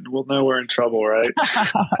courses, then we'll know we're in trouble, right?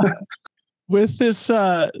 With this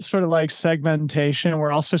sort of like segmentation,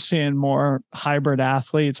 we're also seeing more hybrid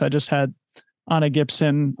athletes. I just had Anna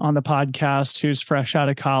Gibson on the podcast, who's fresh out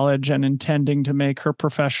of college and intending to make her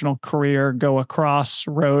professional career go across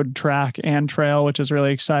road, track, and trail, which is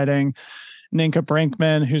really exciting. Ninka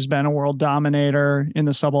Brinkman, who's been a world dominator in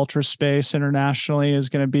the sub-ultra space internationally, is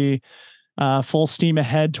going to be full steam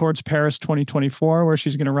ahead towards Paris 2024, where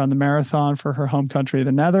she's going to run the marathon for her home country,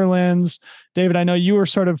 the Netherlands. David, I know you were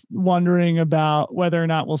sort of wondering about whether or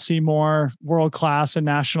not we'll see more world-class and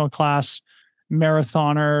national class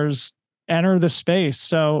marathoners enter the space.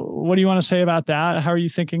 So what do you want to say about that? How are you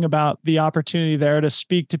thinking about the opportunity there to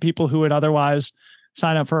speak to people who would otherwise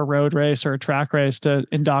sign up for a road race or a track race, to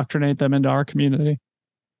indoctrinate them into our community?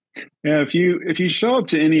 Yeah, if you show up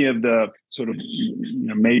to any of the sort of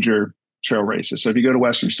major trail races, so if you go to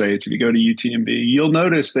Western States, if you go to UTMB, you'll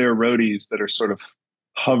notice there are roadies that are sort of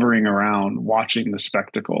hovering around watching the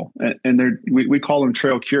spectacle, and we call them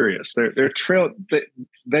trail curious. They're trail,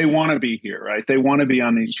 they want to be here, right? They want to be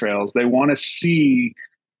on these trails. They want to see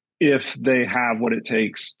if they have what it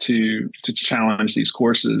takes to challenge these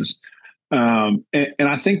courses. And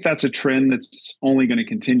I think that's a trend that's only going to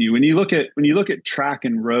continue. When you look at track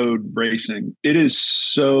and road racing, it is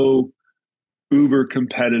so uber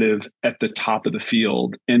competitive at the top of the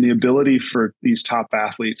field, and the ability for these top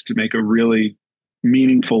athletes to make a really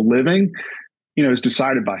meaningful living, is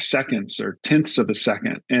decided by seconds or tenths of a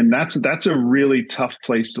second. And that's a really tough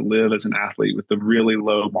place to live as an athlete with a really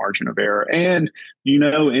low margin of error. And,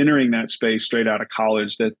 entering that space straight out of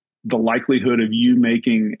college, that the likelihood of you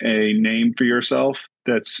making a name for yourself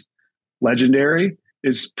that's legendary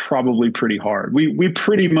is probably pretty hard. We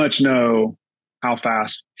pretty much know how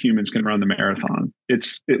fast humans can run the marathon.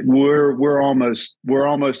 We're almost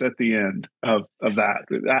at the end of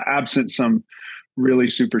that, absent some really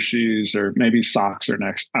super shoes, or maybe socks are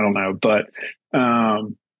next. I don't know, but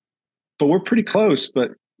we're pretty close.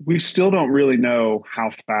 But we still don't really know how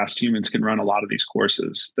fast humans can run a lot of these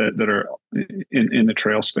courses that are in the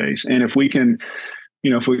trail space. And if we can,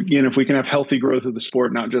 if we can have healthy growth of the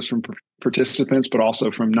sport, not just from participants, but also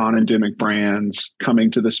from non-endemic brands coming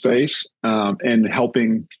to the space, and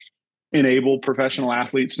helping enable professional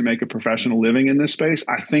athletes to make a professional living in this space,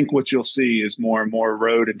 I think what you'll see is more and more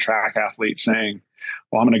road and track athletes saying,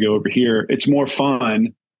 well, I'm going to go over here. It's more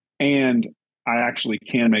fun, and I actually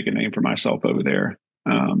can make a name for myself over there.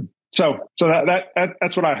 So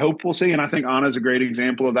that's what I hope we'll see. And I think Anna's a great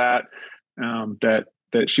example of that,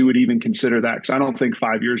 that she would even consider that. Cause I don't think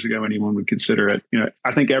 5 years ago anyone would consider it.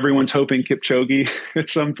 I think everyone's hoping Kipchoge at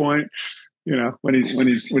some point, when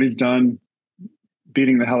he's done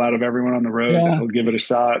beating the hell out of everyone on the road, he'll give it a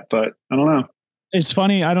shot, but I don't know. It's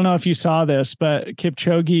funny. I don't know if you saw this, but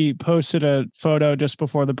Kipchoge posted a photo just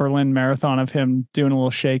before the Berlin Marathon of him doing a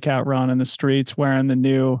little shakeout run in the streets wearing the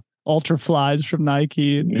new Ultra Flies from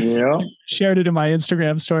Nike, and shared it in my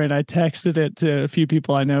Instagram story. And I texted it to a few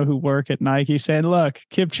people I know who work at Nike saying, look,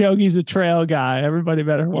 Kipchoge's a trail guy. Everybody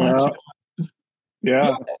better watch it.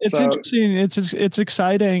 Yeah. It's interesting. It's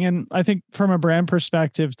exciting. And I think from a brand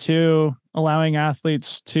perspective too, allowing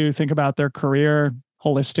athletes to think about their career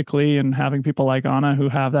holistically and having people like Anna who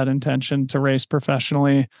have that intention to race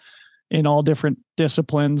professionally in all different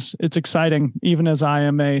disciplines. It's exciting, even as I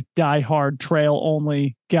am a diehard trail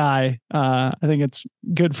only guy. I think it's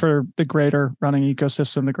good for the greater running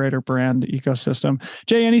ecosystem, the greater brand ecosystem.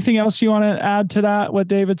 Jay, anything else you want to add to that? What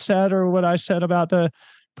David said or what I said about the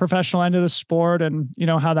professional end of the sport and,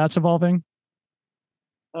 how that's evolving?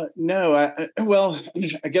 No, I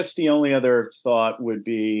guess the only other thought would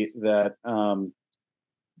be that,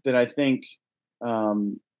 that I think,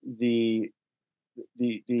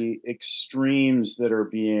 the extremes that are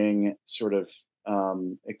being sort of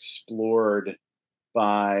explored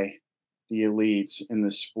by the elites in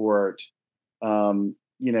the sport,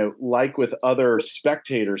 like with other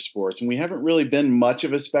spectator sports, and we haven't really been much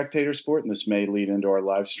of a spectator sport, and this may lead into our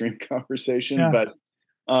live stream conversation, but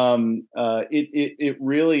it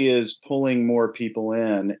really is pulling more people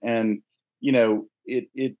in, and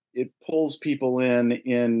it pulls people in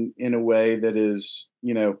a way that is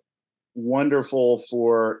wonderful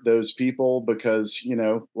for those people, because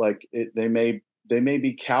they may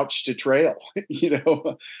be couched to trail,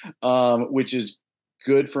 which is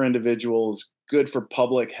good for individuals, good for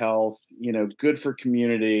public health, good for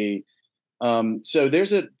community. So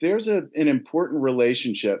there's an important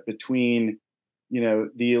relationship between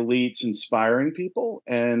the elites inspiring people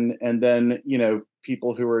and then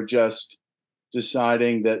people who are just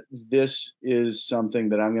deciding that this is something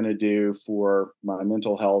that I'm going to do for my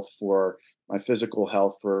mental health, for my physical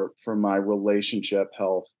health, for my relationship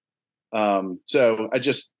health. So I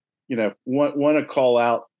just, want to call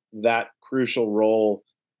out that crucial role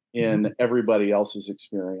in everybody else's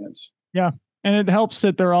experience. Yeah. And it helps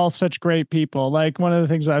that they're all such great people. Like, one of the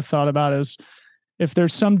things I've thought about is, if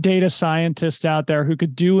there's some data scientist out there who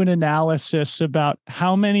could do an analysis about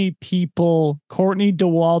how many people Courtney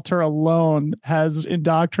Dauwalter alone has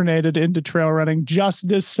indoctrinated into trail running just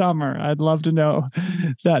this summer, I'd love to know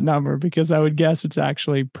that number, because I would guess it's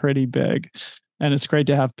actually pretty big. And it's great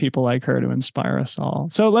to have people like her to inspire us all.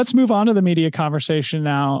 So let's move on to the media conversation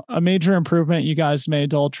now. A major improvement you guys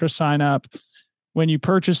made to UltraSignup when you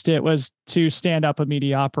purchased it was to stand up a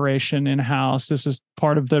media operation in-house. This is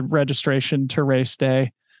part of the registration to race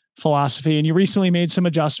day philosophy. And you recently made some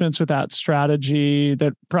adjustments with that strategy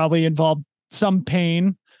that probably involved some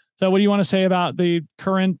pain. So what do you want to say about the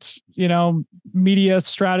current, media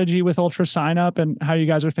strategy with UltraSignup and how you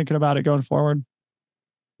guys are thinking about it going forward?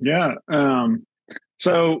 Yeah.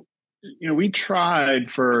 So, we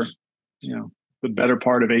tried for, the better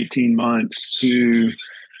part of 18 months to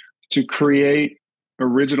create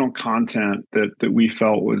original content that we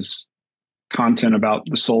felt was content about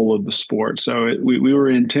the soul of the sport. So we were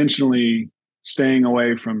intentionally staying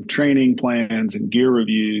away from training plans and gear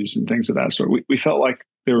reviews and things of that sort. We felt like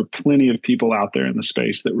there were plenty of people out there in the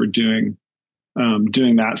space that were doing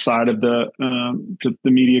that side of the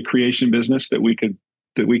media creation business that we could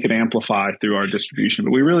amplify through our distribution.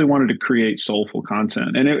 But we really wanted to create soulful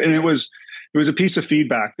content, and it was a piece of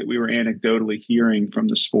feedback that we were anecdotally hearing from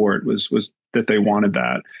the sport was that they wanted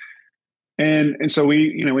that. And so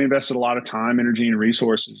we invested a lot of time, energy, and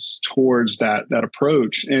resources towards that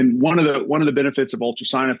approach. And one of the benefits of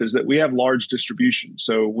UltraSignup is that we have large distribution.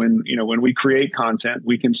 So when we create content,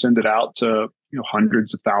 we can send it out to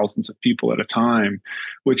hundreds of thousands of people at a time,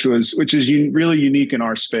 which is really unique in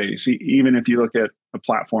our space. Even if you look at a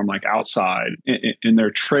platform like Outside in their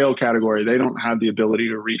trail category, they don't have the ability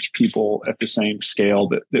to reach people at the same scale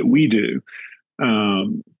that we do.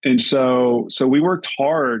 And so we worked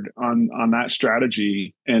hard on that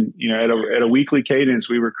strategy, and at a weekly cadence,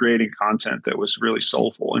 we were creating content that was really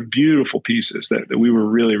soulful and beautiful pieces that we were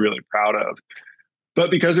really, really proud of. But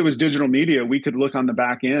because it was digital media, we could look on the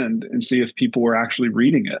back end and see if people were actually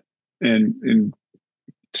reading it. And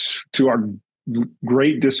to our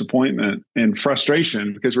great disappointment and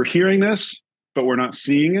frustration, because we're hearing this, but we're not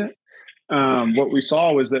seeing it, what we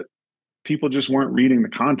saw was that people just weren't reading the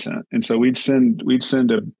content. And so we'd send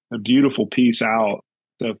a beautiful piece out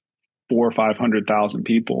to 400,000 or 500,000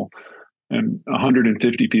 people, and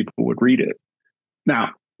 150 people would read it.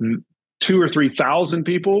 Now, 2,000 or 3,000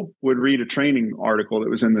 people would read a training article that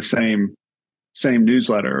was in the same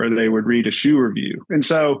newsletter, or they would read a shoe review. And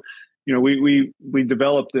so, we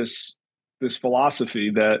developed this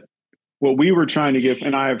philosophy that what we were trying to give,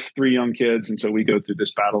 and I have 3 young kids, and so we go through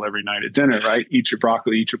this battle every night at dinner, right? Eat your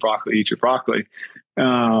broccoli, eat your broccoli, eat your broccoli.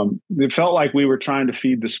 It felt like we were trying to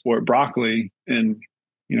feed the sport broccoli, and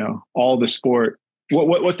all the sport.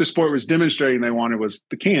 What the sport was demonstrating they wanted was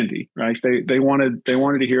the candy, right? They wanted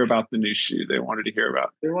to hear about the new shoe. They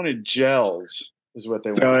wanted gels, is what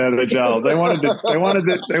they wanted. Oh yeah, the gels. They wanted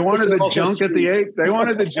the junk at the aid. They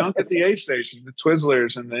wanted the junk at the aid station, the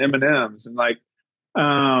Twizzlers and the M&Ms,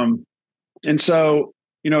 and so,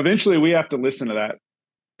 eventually we have to listen to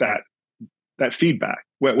that feedback,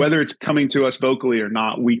 whether it's coming to us vocally or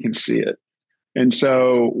not, we can see it. And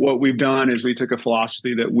so what we've done is we took a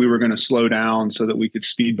philosophy that we were going to slow down so that we could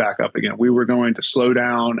speed back up again. We were going to slow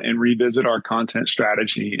down and revisit our content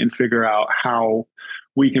strategy and figure out how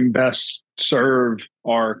we can best serve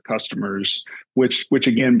our customers, which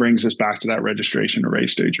again brings us back to that registration to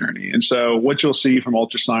race day journey. And so what you'll see from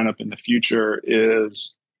UltraSignup in the future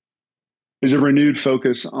is a renewed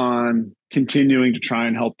focus on continuing to try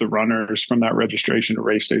and help the runners from that registration to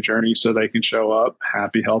race day journey so they can show up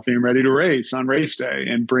happy, healthy, and ready to race on race day,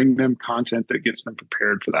 and bring them content that gets them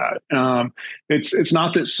prepared for that. It's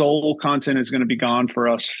not that sole content is going to be gone for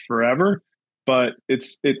us forever, but it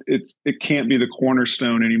can't be the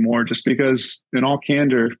cornerstone anymore, just because, in all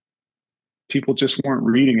candor, people just weren't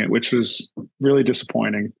reading it, which was really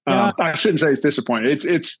disappointing. Yeah. I shouldn't say it's disappointing.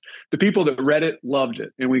 It's the people that read it loved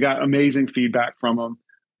it, and we got amazing feedback from them.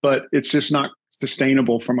 But it's just not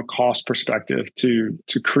sustainable from a cost perspective to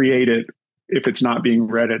create it if it's not being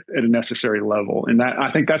read at a necessary level. And that,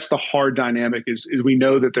 I think that's the hard dynamic is we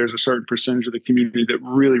know that there's a certain percentage of the community that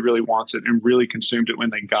really, really wants it and really consumed it when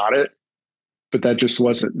they got it. But that just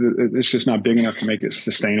wasn't. It's just not big enough to make it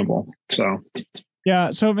sustainable. So. Yeah.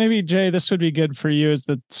 So maybe, Jay, this would be good for you as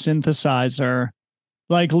the synthesizer,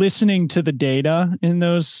 like listening to the data in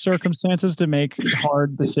those circumstances to make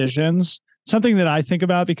hard decisions. Something that I think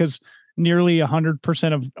about, because nearly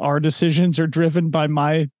 100% of our decisions are driven by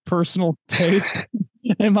my personal taste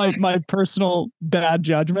and my personal bad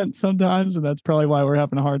judgment sometimes. And that's probably why we're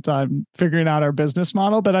having a hard time figuring out our business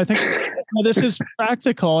model. But I think this is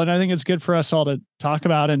practical, and I think it's good for us all to talk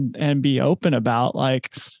about and be open about,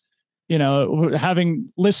 like,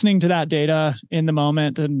 listening to that data in the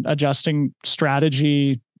moment and adjusting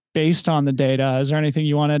strategy based on the data. Is there anything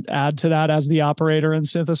you want to add to that as the operator and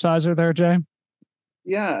synthesizer there, Jay?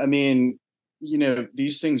 Yeah. I mean,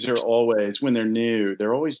 these things are always, when they're new,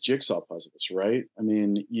 they're always jigsaw puzzles, right? I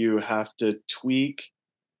mean, you have to tweak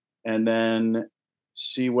and then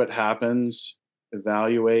see what happens,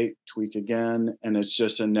 evaluate, tweak again. And it's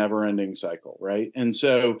just a never ending cycle. Right. And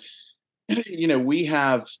so, we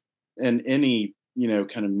have, and any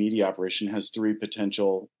kind of media operation has 3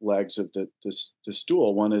 potential legs of the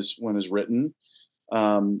stool. One is written.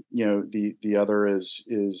 The other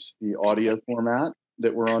is the audio format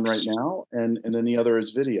that we're on right now, and then the other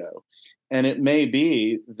is video. And it may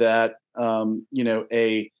be that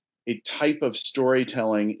a type of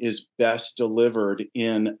storytelling is best delivered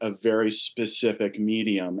in a very specific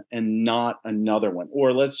medium and not another one,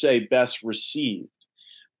 or let's say best received.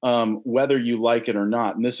 Whether you like it or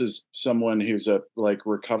not. And this is someone who's a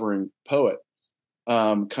recovering poet,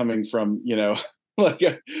 coming from, like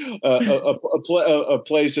a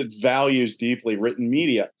place that values deeply written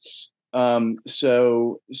media.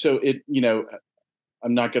 So it,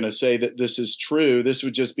 I'm not going to say that this is true. This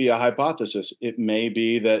would just be a hypothesis. It may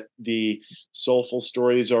be that the soulful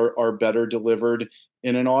stories are better delivered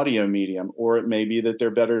in an audio medium, or it may be that they're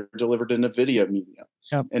better delivered in a video medium.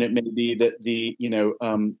 Yep. And it may be that the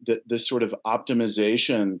sort of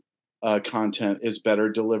optimization content is better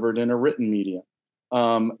delivered in a written medium.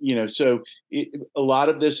 So a lot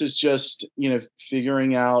of this is just,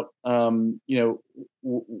 figuring out,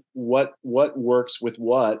 what works with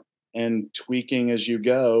what, and tweaking as you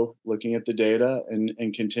go, looking at the data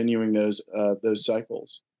and continuing those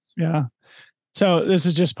cycles. Yeah. So this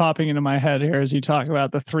is just popping into my head here as you talk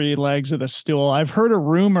about the three legs of the stool. I've heard a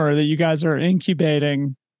rumor that you guys are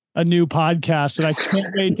incubating a new podcast that I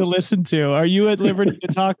can't wait to listen to. Are you at liberty to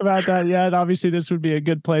talk about that yet? Obviously, this would be a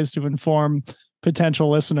good place to inform potential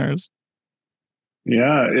listeners.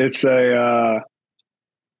 Yeah, it's I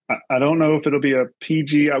don't know if it'll be a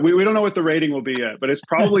PG. We don't know what the rating will be yet, but it's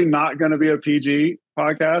probably not going to be a PG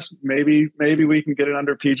podcast. Maybe we can get it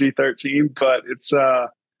under PG-13, but it's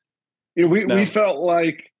we felt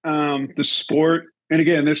like the sport, and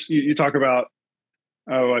again, this you talk about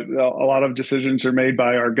a lot of decisions are made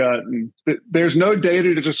by our gut, and there's no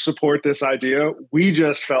data to just support this idea. We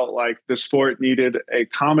just felt like the sport needed a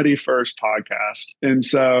comedy first podcast, and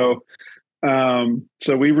so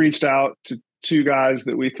we reached out to two guys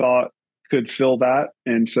that we thought could fill that,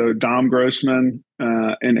 and so Dom Grossman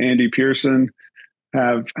and Andy Pearson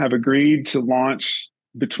have agreed to launch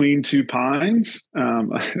Between Two Pines.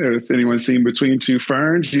 If anyone's seen Between Two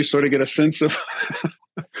Ferns, you sort of get a sense of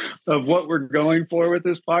of what we're going for with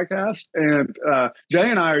this podcast. And Jay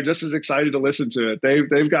and I are just as excited to listen to it.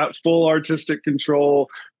 They've got full artistic control.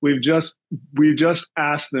 We've just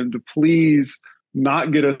asked them to please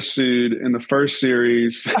not get us sued in the first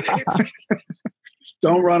series.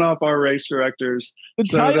 Don't run off our race directors. The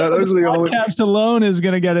title of the podcast alone is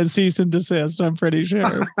going to get a cease and desist, I'm pretty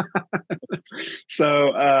sure.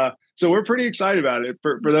 So we're pretty excited about it.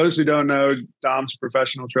 For those who don't know, Dom's a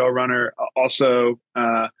professional trail runner, also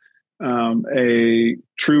a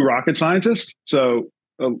true rocket scientist. So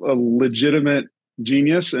a legitimate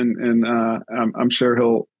genius, and I'm sure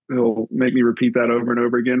he'll make me repeat that over and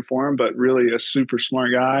over again for him. But really a super smart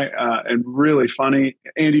guy and really funny.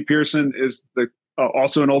 Andy Pearson is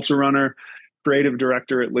also an ultra runner, creative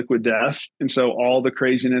director at Liquid Death. And so all the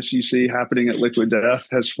craziness you see happening at Liquid Death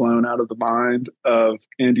has flown out of the mind of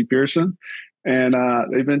Andy Pearson. And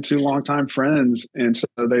they've been two longtime friends. And so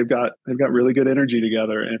they've got really good energy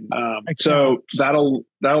together. And so that'll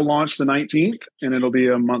launch the 19th, and it'll be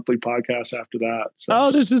a monthly podcast after that. So.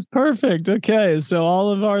 Oh, this is perfect. Okay. So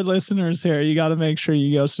all of our listeners here, you got to make sure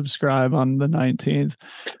you go subscribe on the 19th.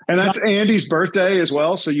 And that's Andy's birthday as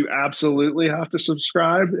well. So you absolutely have to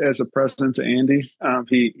subscribe as a present to Andy.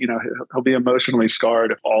 He'll be emotionally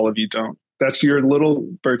scarred if all of you don't. That's your little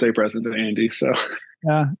birthday present to Andy. So.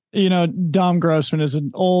 Yeah. Dom Grossman is an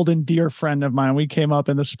old and dear friend of mine. We came up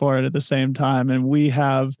in the sport at the same time, and we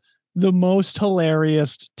have the most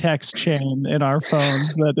hilarious text chain in our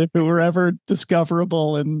phones that if it were ever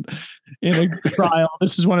discoverable in a trial,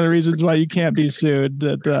 this is one of the reasons why you can't be sued,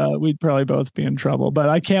 that we'd probably both be in trouble. But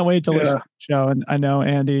I can't wait to listen to the show. And I know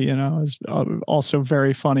Andy, is also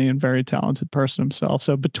very funny and very talented person himself.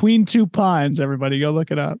 So Between Two Pines, everybody go look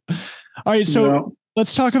it up. All right. So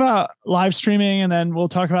let's talk about live streaming, and then we'll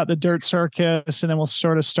talk about the Dirt Circus, and then we'll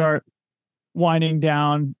sort of start winding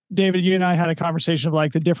down. David, you and I had a conversation of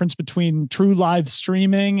like the difference between true live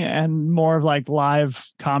streaming and more of like live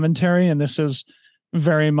commentary. And this is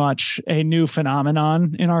very much a new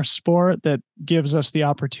phenomenon in our sport that gives us the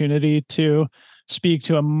opportunity to speak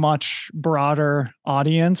to a much broader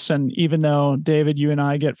audience. And even though, David, you and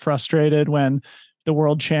I get frustrated when the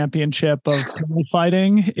World Championship of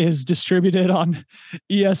fighting is distributed on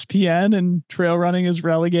ESPN and trail running is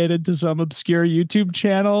relegated to some obscure YouTube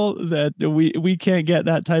channel, that we can't get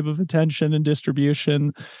that type of attention and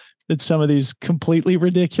distribution that some of these completely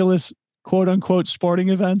ridiculous quote unquote sporting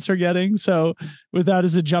events are getting. So with that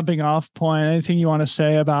as a jumping off point, anything you want to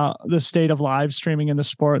say about the state of live streaming in the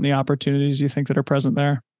sport and the opportunities you think that are present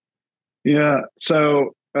there? Yeah.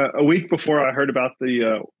 So a week before I heard about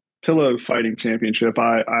the pillow fighting championship,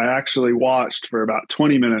 I actually watched for about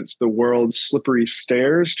 20 minutes the World Slippery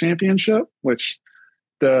Stairs Championship, which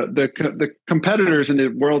the competitors in the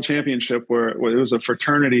World Championship it was a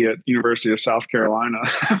fraternity at University of South Carolina.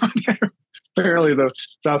 Apparently, the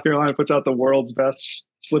South Carolina puts out the world's best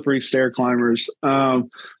slippery stair climbers.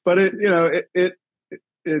 But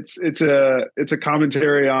it's a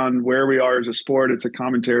commentary on where we are as a sport. It's a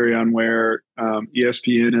commentary on where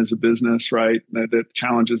ESPN is a business, right? The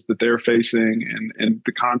challenges that they're facing and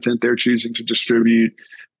the content they're choosing to distribute.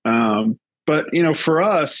 But for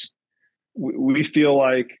us, we feel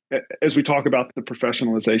like, as we talk about the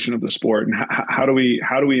professionalization of the sport and how do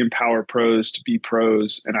we empower pros to be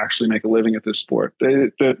pros and actually make a living at this sport,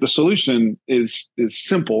 the solution is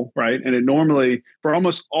simple, right? And it normally, for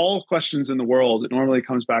almost all questions in the world, it normally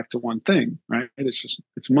comes back to one thing, right?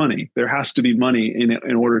 It's money. There has to be money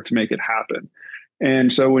in order to make it happen.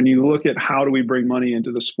 And so when you look at how do we bring money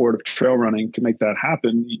into the sport of trail running to make that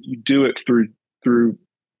happen, you do it through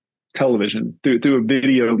television, through a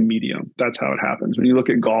video medium. That's how it happens. When you look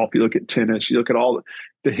at golf, you look at tennis, you look at all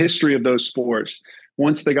the history of those sports.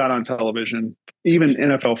 Once they got on television, even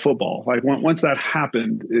NFL football, like once that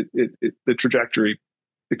happened, the trajectory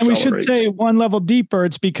accelerates. And we should say one level deeper,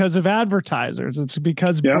 it's because of advertisers. It's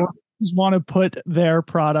because brands want to put their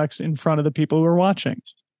products in front of the people who are watching.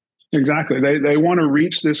 Exactly. They want to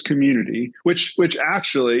reach this community, which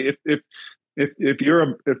actually, if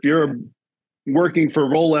you're working for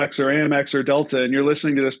Rolex or Amex or Delta and you're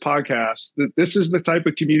listening to this podcast, this is the type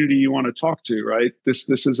of community you want to talk to, right? This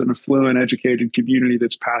is an affluent, educated community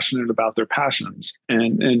that's passionate about their passions,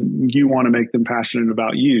 and you want to make them passionate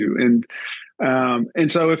about you. And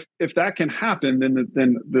so if that can happen,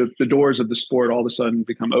 then the doors of the sport all of a sudden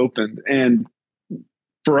become open. And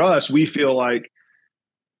for us, we feel like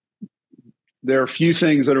there are few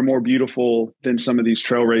things that are more beautiful than some of these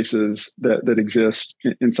trail races that exist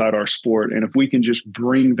inside our sport. And if we can just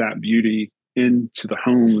bring that beauty into the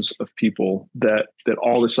homes of people, that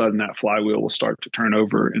all of a sudden that flywheel will start to turn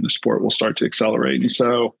over and the sport will start to accelerate. And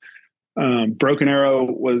so Broken Arrow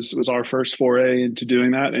was our first foray into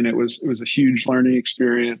doing that. And it was a huge learning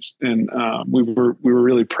experience. And we were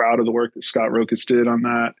really proud of the work that Scott Rokas did on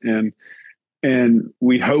that. And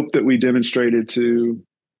we hope that we demonstrated to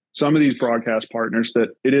some of these broadcast partners that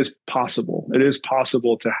it is possible. It is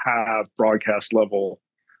possible to have broadcast level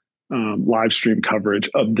live stream coverage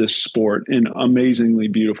of this sport in amazingly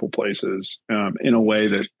beautiful places in a way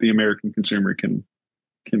that the American consumer can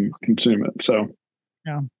consume it. So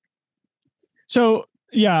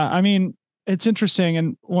yeah, I mean, it's interesting.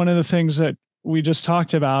 And one of the things that we just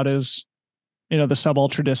talked about is, the sub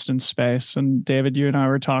ultra distance space. And David, you and I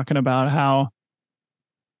were talking about how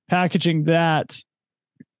packaging that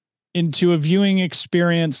into a viewing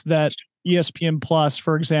experience that ESPN Plus,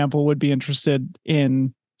 for example, would be interested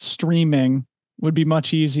in streaming would be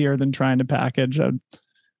much easier than trying to package a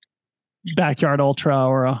backyard ultra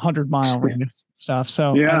or 100-mile race stuff.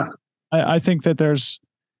 So yeah, I think that there's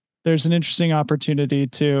an interesting opportunity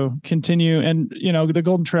to continue. And, the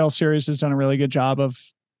Golden Trail series has done a really good job of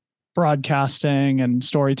broadcasting and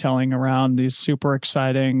storytelling around these super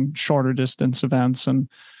exciting shorter distance events. And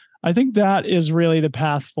I think that is really the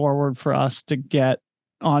path forward for us to get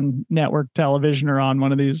on network television or on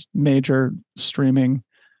one of these major streaming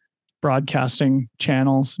broadcasting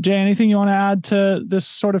channels. Jay, anything you want to add to this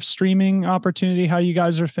sort of streaming opportunity, how you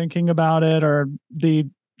guys are thinking about it, or the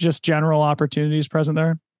just general opportunities present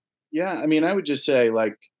there? Yeah, I mean, I would just say,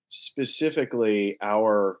 like, specifically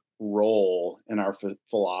our role and our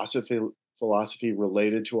philosophy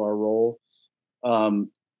related to our role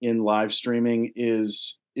in live streaming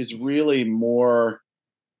is really more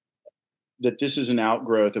that this is an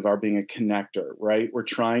outgrowth of our being a connector, right? We're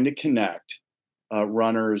trying to connect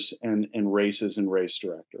runners and races and race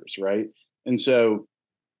directors, right? And so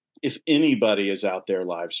if anybody is out there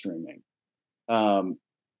live streaming,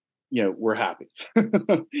 we're happy.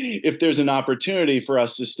 If there's an opportunity for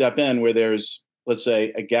us to step in where there's, let's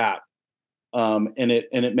say, a gap, and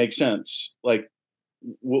it makes sense, like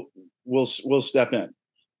we'll step in.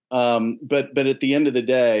 But at the end of the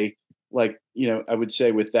day, like, I would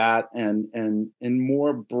say with that and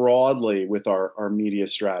more broadly with our media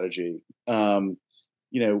strategy,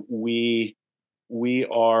 we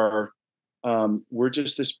are, we're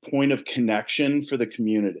just this point of connection for the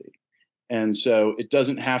community. And so it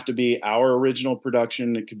doesn't have to be our original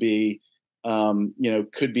production. It could be,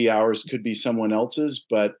 could be ours, could be someone else's,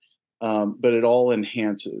 but it all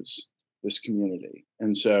enhances this community.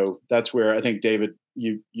 And so that's where I think, David,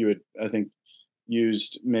 you had, I think,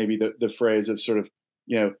 used maybe the phrase of sort of,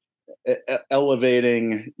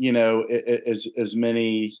 elevating, as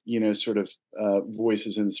many, sort of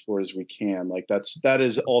voices in the sport as we can. Like that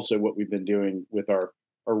is also what we've been doing with our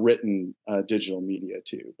written digital media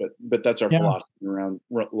too. But that's our philosophy around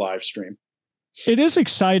live stream. It is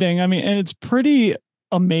exciting. I mean, and it's pretty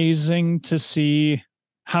amazing to see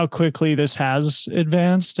how quickly this has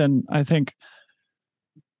advanced. And I think,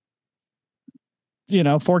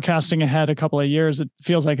 forecasting ahead a couple of years, it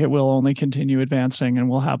feels like it will only continue advancing, and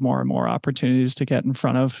we'll have more and more opportunities to get in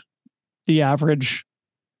front of the average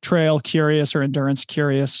trail curious or endurance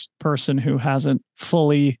curious person who hasn't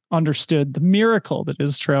fully understood the miracle that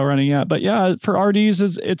is trail running yet. But yeah, for RDs,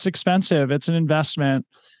 it's expensive. It's an investment.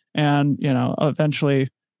 And, eventually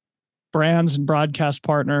brands and broadcast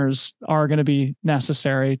partners are going to be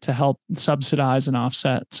necessary to help subsidize and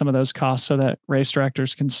offset some of those costs so that race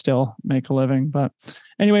directors can still make a living. But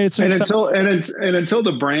anyway, until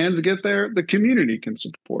the brands get there, the community can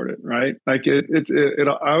support it, right? Like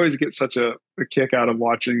I always get such a kick out of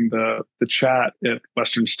watching the chat at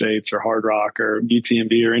Western States or Hard Rock or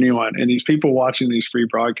UTMB or anyone, and these people watching these free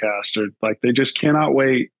broadcasts are like, they just cannot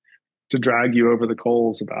wait to drag you over the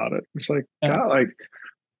coals about it. It's like, God, like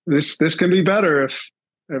this can be better if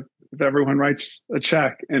everyone writes a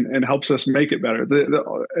check and helps us make it better.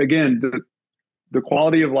 The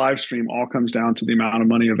quality of live stream all comes down to the amount of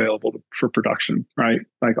money available for production, right?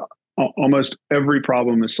 Like almost every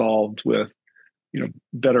problem is solved with,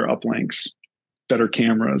 better uplinks, better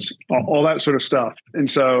cameras, all that sort of stuff.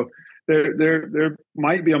 And so there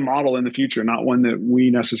might be a model in the future, not one that we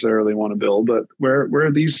necessarily want to build, but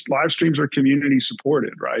where these live streams are community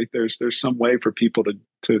supported, right? There's some way for people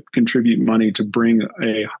to contribute money to bring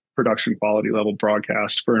a production quality level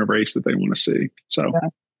broadcast for a race that they want to see. So,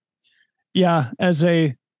 yeah, as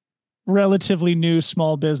a relatively new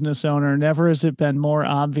small business owner, never has it been more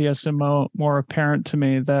obvious and more apparent to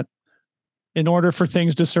me that in order for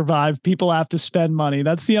things to survive, people have to spend money.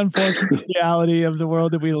 That's the unfortunate reality of the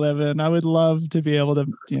world that we live in. I would love to be able to,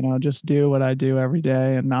 just do what I do every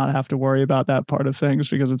day and not have to worry about that part of things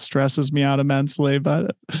because it stresses me out immensely.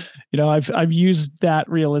 But, I've used that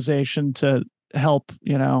realization to help,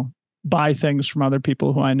 buy things from other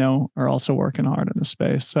people who I know are also working hard in the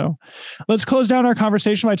space. So let's close down our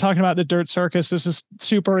conversation by talking about the Dirt Circus. This is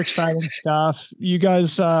super exciting stuff. You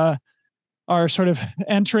guys, are sort of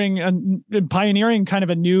entering and pioneering kind of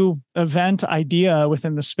a new event idea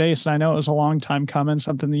within the space. And I know it was a long time coming,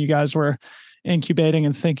 something that you guys were incubating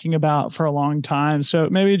and thinking about for a long time. So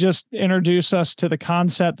maybe just introduce us to the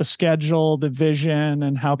concept, the schedule, the vision,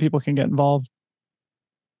 and how people can get involved.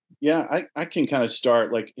 Yeah, I can kind of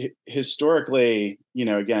start like historically,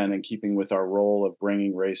 again, in keeping with our role of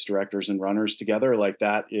bringing race directors and runners together, like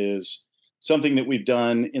that is something that we've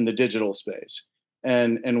done in the digital space.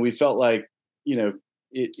 And we felt like,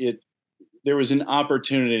 there was an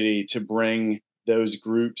opportunity to bring those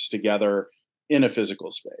groups together in a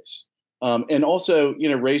physical space. And also,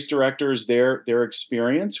 race directors, their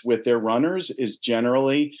experience with their runners is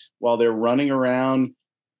generally while they're running around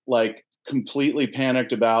like completely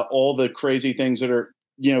panicked about all the crazy things that are,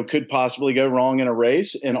 could possibly go wrong in a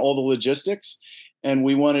race and all the logistics. And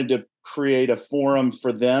we wanted to create a forum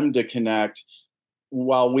for them to connect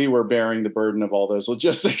while we were bearing the burden of all those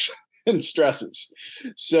logistics and stresses.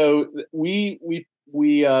 So we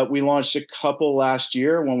launched a couple last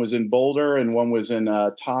year. One was in Boulder and one was in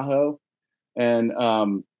Tahoe, and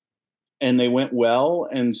they went well.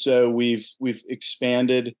 And so we've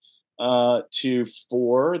expanded to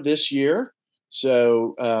 4 this year.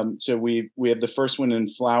 So we have the first one in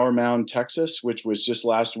Flower Mound, Texas, which was just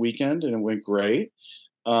last weekend, and it went great.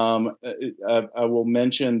 I will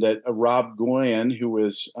mention that Rob Goyen, who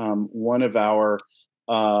was one of our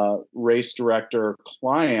race director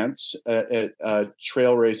clients at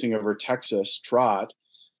Trail Racing Over Texas, Trot,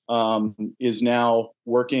 is now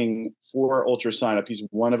working for UltraSignup. He's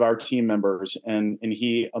one of our team members, and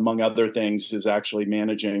he, among other things, is actually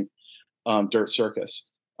managing Dirt Circus.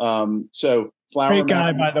 So Flower Great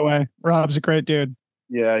guy, Mountain, by the way. Rob's a great dude.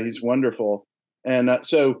 Yeah, he's wonderful. And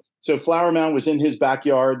so Flower Mound was in his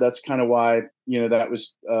backyard. That's kind of why, that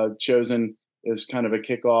was chosen as kind of a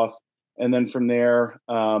kickoff. And then from there,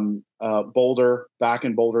 Boulder, back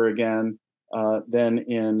in Boulder again, then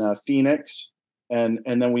in Phoenix, and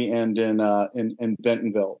then we end in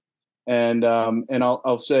Bentonville. And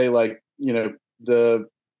I'll say, like, the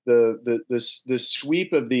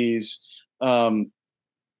sweep of these,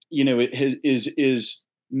 it is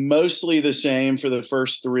mostly the same for the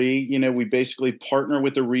first 3. We basically partner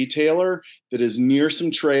with a retailer that is near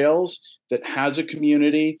some trails, that has a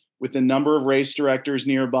community with a number of race directors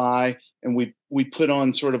nearby, and we put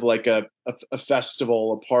on sort of like a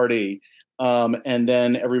festival, a party, and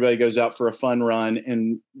then everybody goes out for a fun run,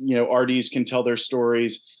 and RDs can tell their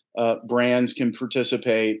stories, brands can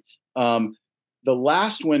participate. The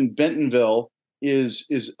last one, Bentonville,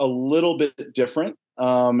 is a little bit different,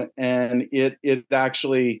 and it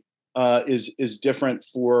actually is different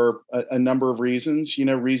for a number of reasons.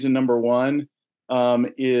 Reason number one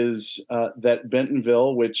is that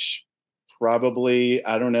Bentonville, which probably,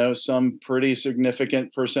 I don't know, some pretty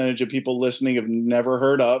significant percentage of people listening have never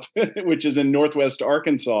heard of, which is in Northwest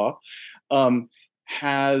Arkansas,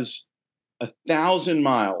 has 1,000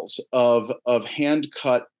 miles of hand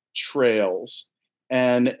cut trails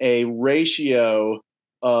and a ratio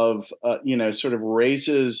of sort of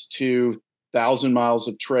races to 1,000 miles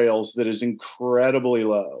of trails that is incredibly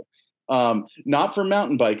low. Not for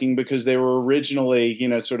mountain biking, because they were originally,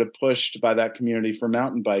 sort of pushed by that community for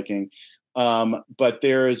mountain biking. But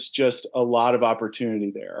there is just a lot of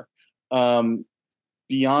opportunity there.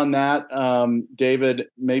 Beyond that, David,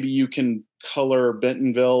 maybe you can color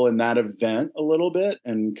Bentonville and that event a little bit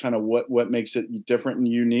and kind of what makes it different and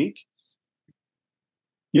unique.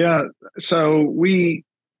 Yeah. So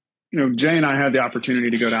Jay and I had the opportunity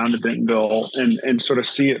to go down to Bentonville and sort of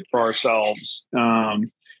see it for ourselves.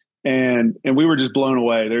 And we were just blown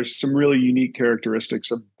away. There's some really unique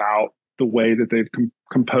characteristics about the way that they've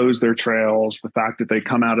composed their trails, the fact that they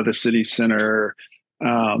come out of the city center.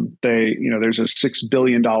 There's a $6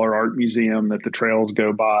 billion art museum that the trails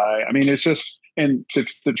go by. I mean, it's just, and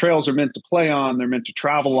the trails are meant to play on, they're meant to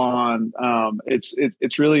travel on.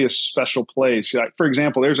 It's really a special place. Like, for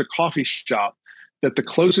example, there's a coffee shop that the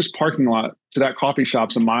closest parking lot to that coffee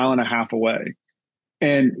shop's 1.5 miles away.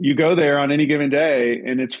 And you go there on any given day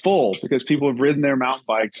and it's full because people have ridden their mountain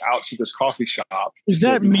bikes out to this coffee shop. Is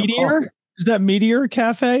that Meteor? Is that Meteor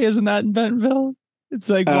Cafe? Isn't that in Bentonville? It's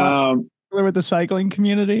like with the cycling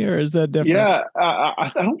community, or is that different? Yeah,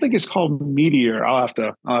 I don't think it's called Meteor. I'll have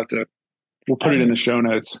to. We'll put it in the show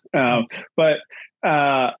notes. But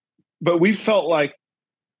we felt like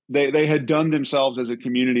they had done themselves as a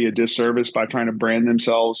community a disservice by trying to brand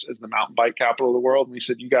themselves as the mountain bike capital of the world. And we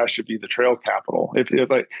said, you guys should be the trail capital. If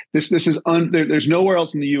like this is there's nowhere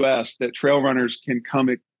else in the U.S. that trail runners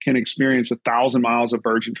can experience 1,000 miles of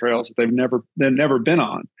virgin trails that they've never been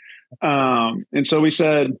on. And so we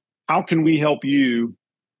said, how can we help you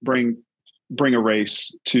bring a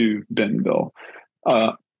race to Bentonville?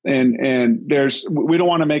 And we don't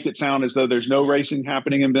want to make it sound as though there's no racing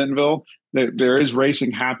happening in Bentonville. There is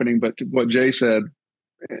racing happening, but what Jay said,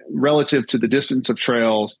 relative to the distance of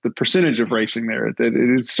trails, the percentage of racing there, it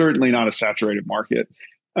is certainly not a saturated market.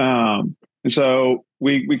 And so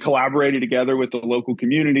we collaborated together with the local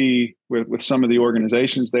community, with some of the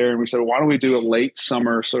organizations there. And we said, well, why don't we do a late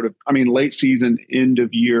season, end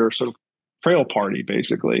of year sort of trail party,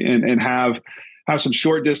 basically, and have some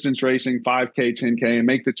short distance racing, 5K, 10K, and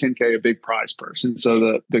make the 10K a big prize purse. And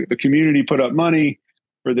so the community put up money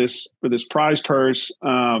for this prize purse.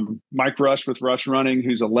 Mike Rush with Rush Running,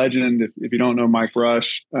 who's a legend. If you don't know Mike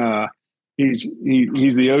Rush, he's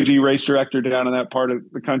the OG race director down in that part of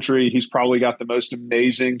the country. He's probably got the most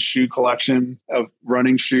amazing shoe collection of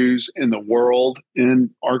running shoes in the world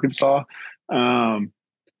in Arkansas.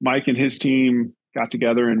 Mike and his team got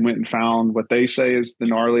together and went and found what they say is the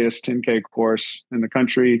gnarliest 10K course in the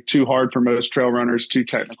country. Too hard for most trail runners, too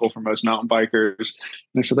technical for most mountain bikers.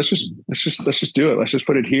 And they said, let's just do it. Let's just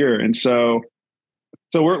put it here. And so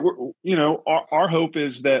we're our hope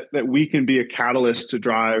is that we can be a catalyst to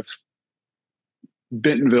drive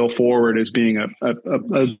Bentonville forward as being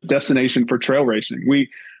a destination for trail racing.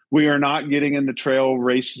 We are not getting in the trail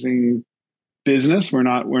racing business. We're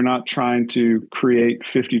not trying to create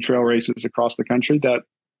 50 trail races across the country. That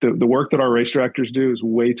the work that our race directors do is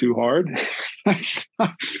way too hard. That's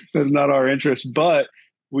not our interest. But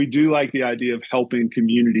we do like the idea of helping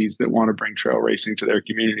communities that want to bring trail racing to their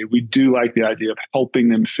community. We do like the idea of helping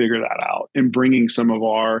them figure that out and bringing some of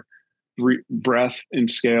our breadth and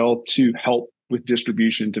scale to help with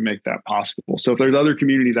distribution to make that possible. So if there's other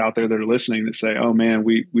communities out there that are listening that say, oh man,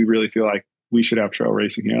 we really feel like we should have trail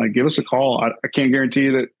racing here, like, give us a call. I can't guarantee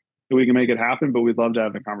that we can make it happen, but we'd love to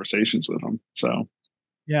have the conversations with them. So,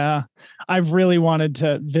 yeah, I've really wanted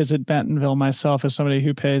to visit Bentonville myself as somebody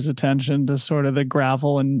who pays attention to sort of the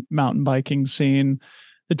gravel and mountain biking scene.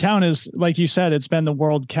 The town is, like you said, it's been the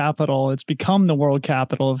world capital. It's become the world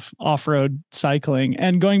capital of off-road cycling.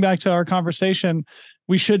 And going back to our conversation,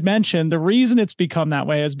 we should mention the reason it's become that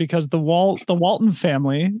way is because the Walton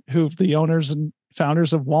family, who the owners and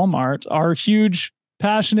founders of Walmart, are huge,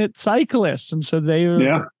 passionate cyclists. And so they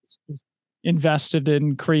invested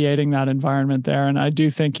in creating that environment there. And I do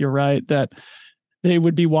think you're right that they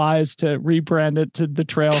would be wise to rebrand it to the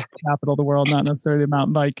trail capital of the world, not necessarily the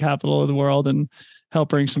mountain bike capital of the world, and help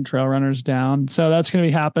bring some trail runners down. So that's going to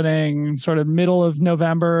be happening sort of middle of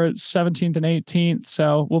November, 17th and 18th.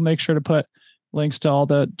 So we'll make sure to put links to all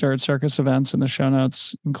the Dirt Circus events in the show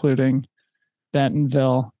notes, including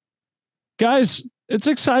Bentonville. Guys, it's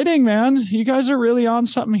exciting, man. You guys are really on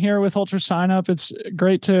something here with UltraSignup. It's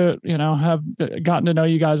great to, have gotten to know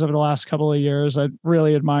you guys over the last couple of years. I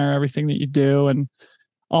really admire everything that you do and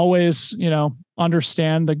always,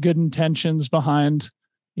 understand the good intentions behind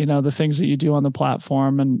the things that you do on the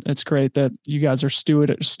platform. And it's great that you guys are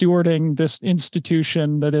stewarding this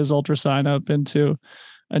institution that is UltraSignup into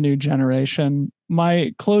a new generation.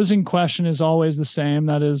 My closing question is always the same.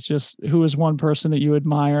 That is just, who is one person that you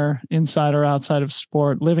admire inside or outside of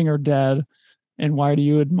sport, living or dead? And why do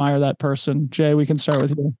you admire that person? Jay, we can start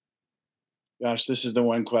with you. Gosh, this is the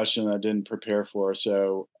one question I didn't prepare for.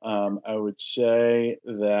 So I would say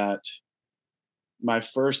that my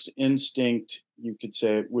first instinct, you could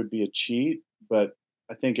say, would be a cheat. But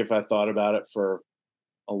I think if I thought about it for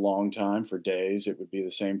a long time, for days, it would be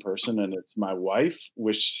the same person. And it's my wife,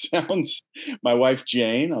 which sounds, my wife,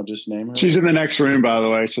 Jane, I'll just name her. She's in the next room, by the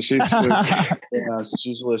way. So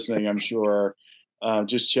she's listening, I'm sure.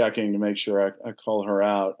 Just checking to make sure I call her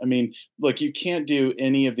out. I mean, look, you can't do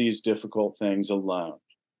any of these difficult things alone.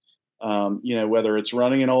 Whether it's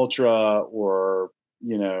running an ultra or,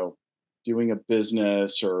 doing a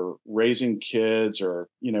business or raising kids or,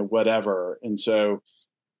 whatever. And so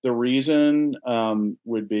the reason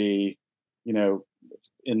would be,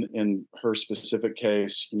 in her specific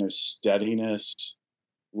case, steadiness,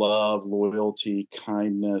 love, loyalty,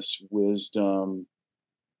 kindness, wisdom,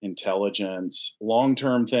 intelligence,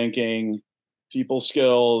 long-term thinking, people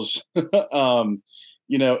skills, and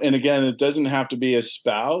again, it doesn't have to be a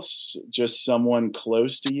spouse, just someone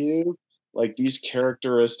close to you. Like, these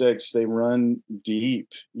characteristics, they run deep,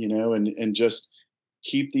 and just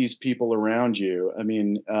keep these people around you. I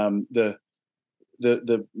mean, the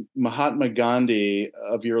Mahatma Gandhi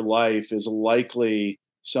of your life is likely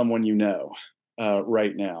someone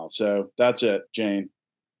right now. So that's it, Jane.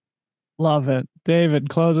 Love it. David,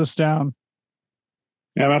 close us down.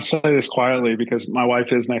 Yeah, I'm going to say this quietly because my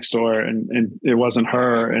wife is next door and it wasn't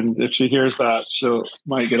her. And if she hears that, she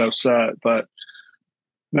might get upset. But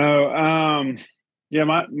no,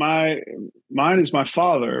 mine is my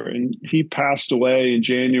father, and he passed away in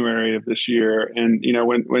January of this year. And,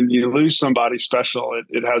 when you lose somebody special,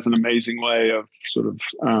 it has an amazing way of sort of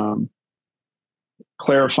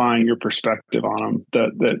clarifying your perspective on them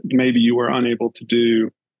that maybe you were unable to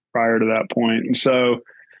do prior to that point. And so,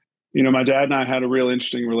 my dad and I had a real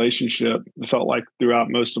interesting relationship. It felt like throughout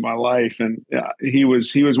most of my life. And he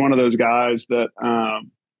was one of those guys that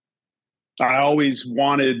I always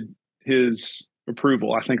wanted his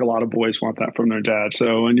approval. I think a lot of boys want that from their dad.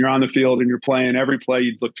 So when you're on the field and you're playing, every play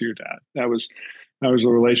you'd look to your dad. That was a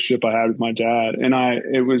relationship I had with my dad. And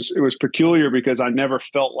it was peculiar because I never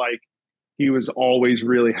felt like he was always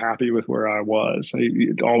really happy with where I was.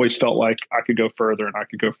 It always felt like I could go further and I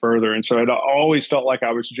could go further. And so it always felt like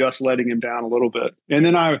I was just letting him down a little bit. And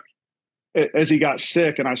then as he got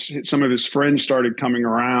sick and some of his friends started coming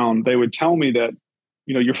around, they would tell me that,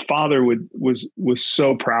 your father was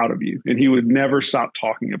so proud of you, and he would never stop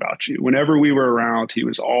talking about you. Whenever we were around, he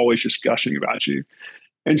was always just gushing about you.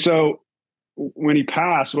 And so when he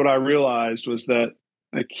passed, what I realized was that,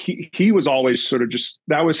 like, he was always sort of just,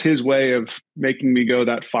 that was his way of making me go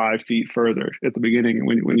that 5 feet further at the beginning.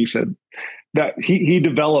 When he said that, he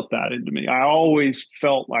developed that into me. I always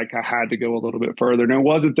felt like I had to go a little bbit further. And it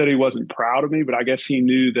wasn't that he wasn't proud of me, but I guess he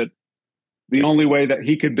knew that the only way that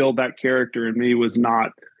he could build that character in me was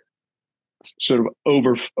not sort of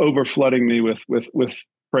over flooding me with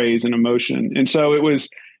praise and emotion. And so it was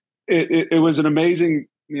an amazing,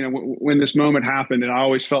 when this moment happened, and I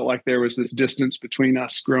always felt like there was this distance between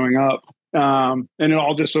us growing up. And it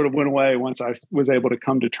all just sort of went away once I was able to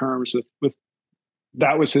come to terms with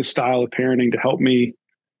that was his style of parenting to help me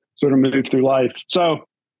sort of move through life. So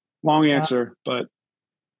long answer, but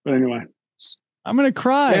anyway. I'm going to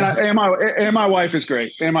cry. And my wife is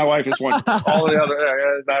great. And my wife is wonderful. All the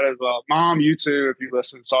other, that as well. Mom, you too, if you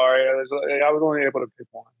listen. Sorry. I was only able to pick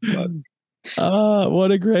one. But. What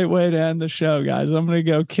a great way to end the show, guys. I'm going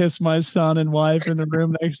to go kiss my son and wife in the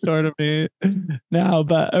room next door to me now,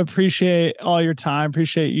 but appreciate all your time.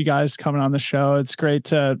 Appreciate you guys coming on the show. It's great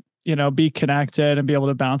to, be connected and be able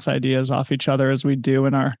to bounce ideas off each other as we do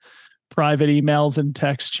in our private emails and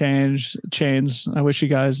text chains. I wish you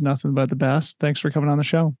guys nothing but the best. Thanks for coming on the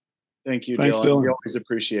show. Thank you, Thanks, Dylan. We always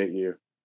appreciate you.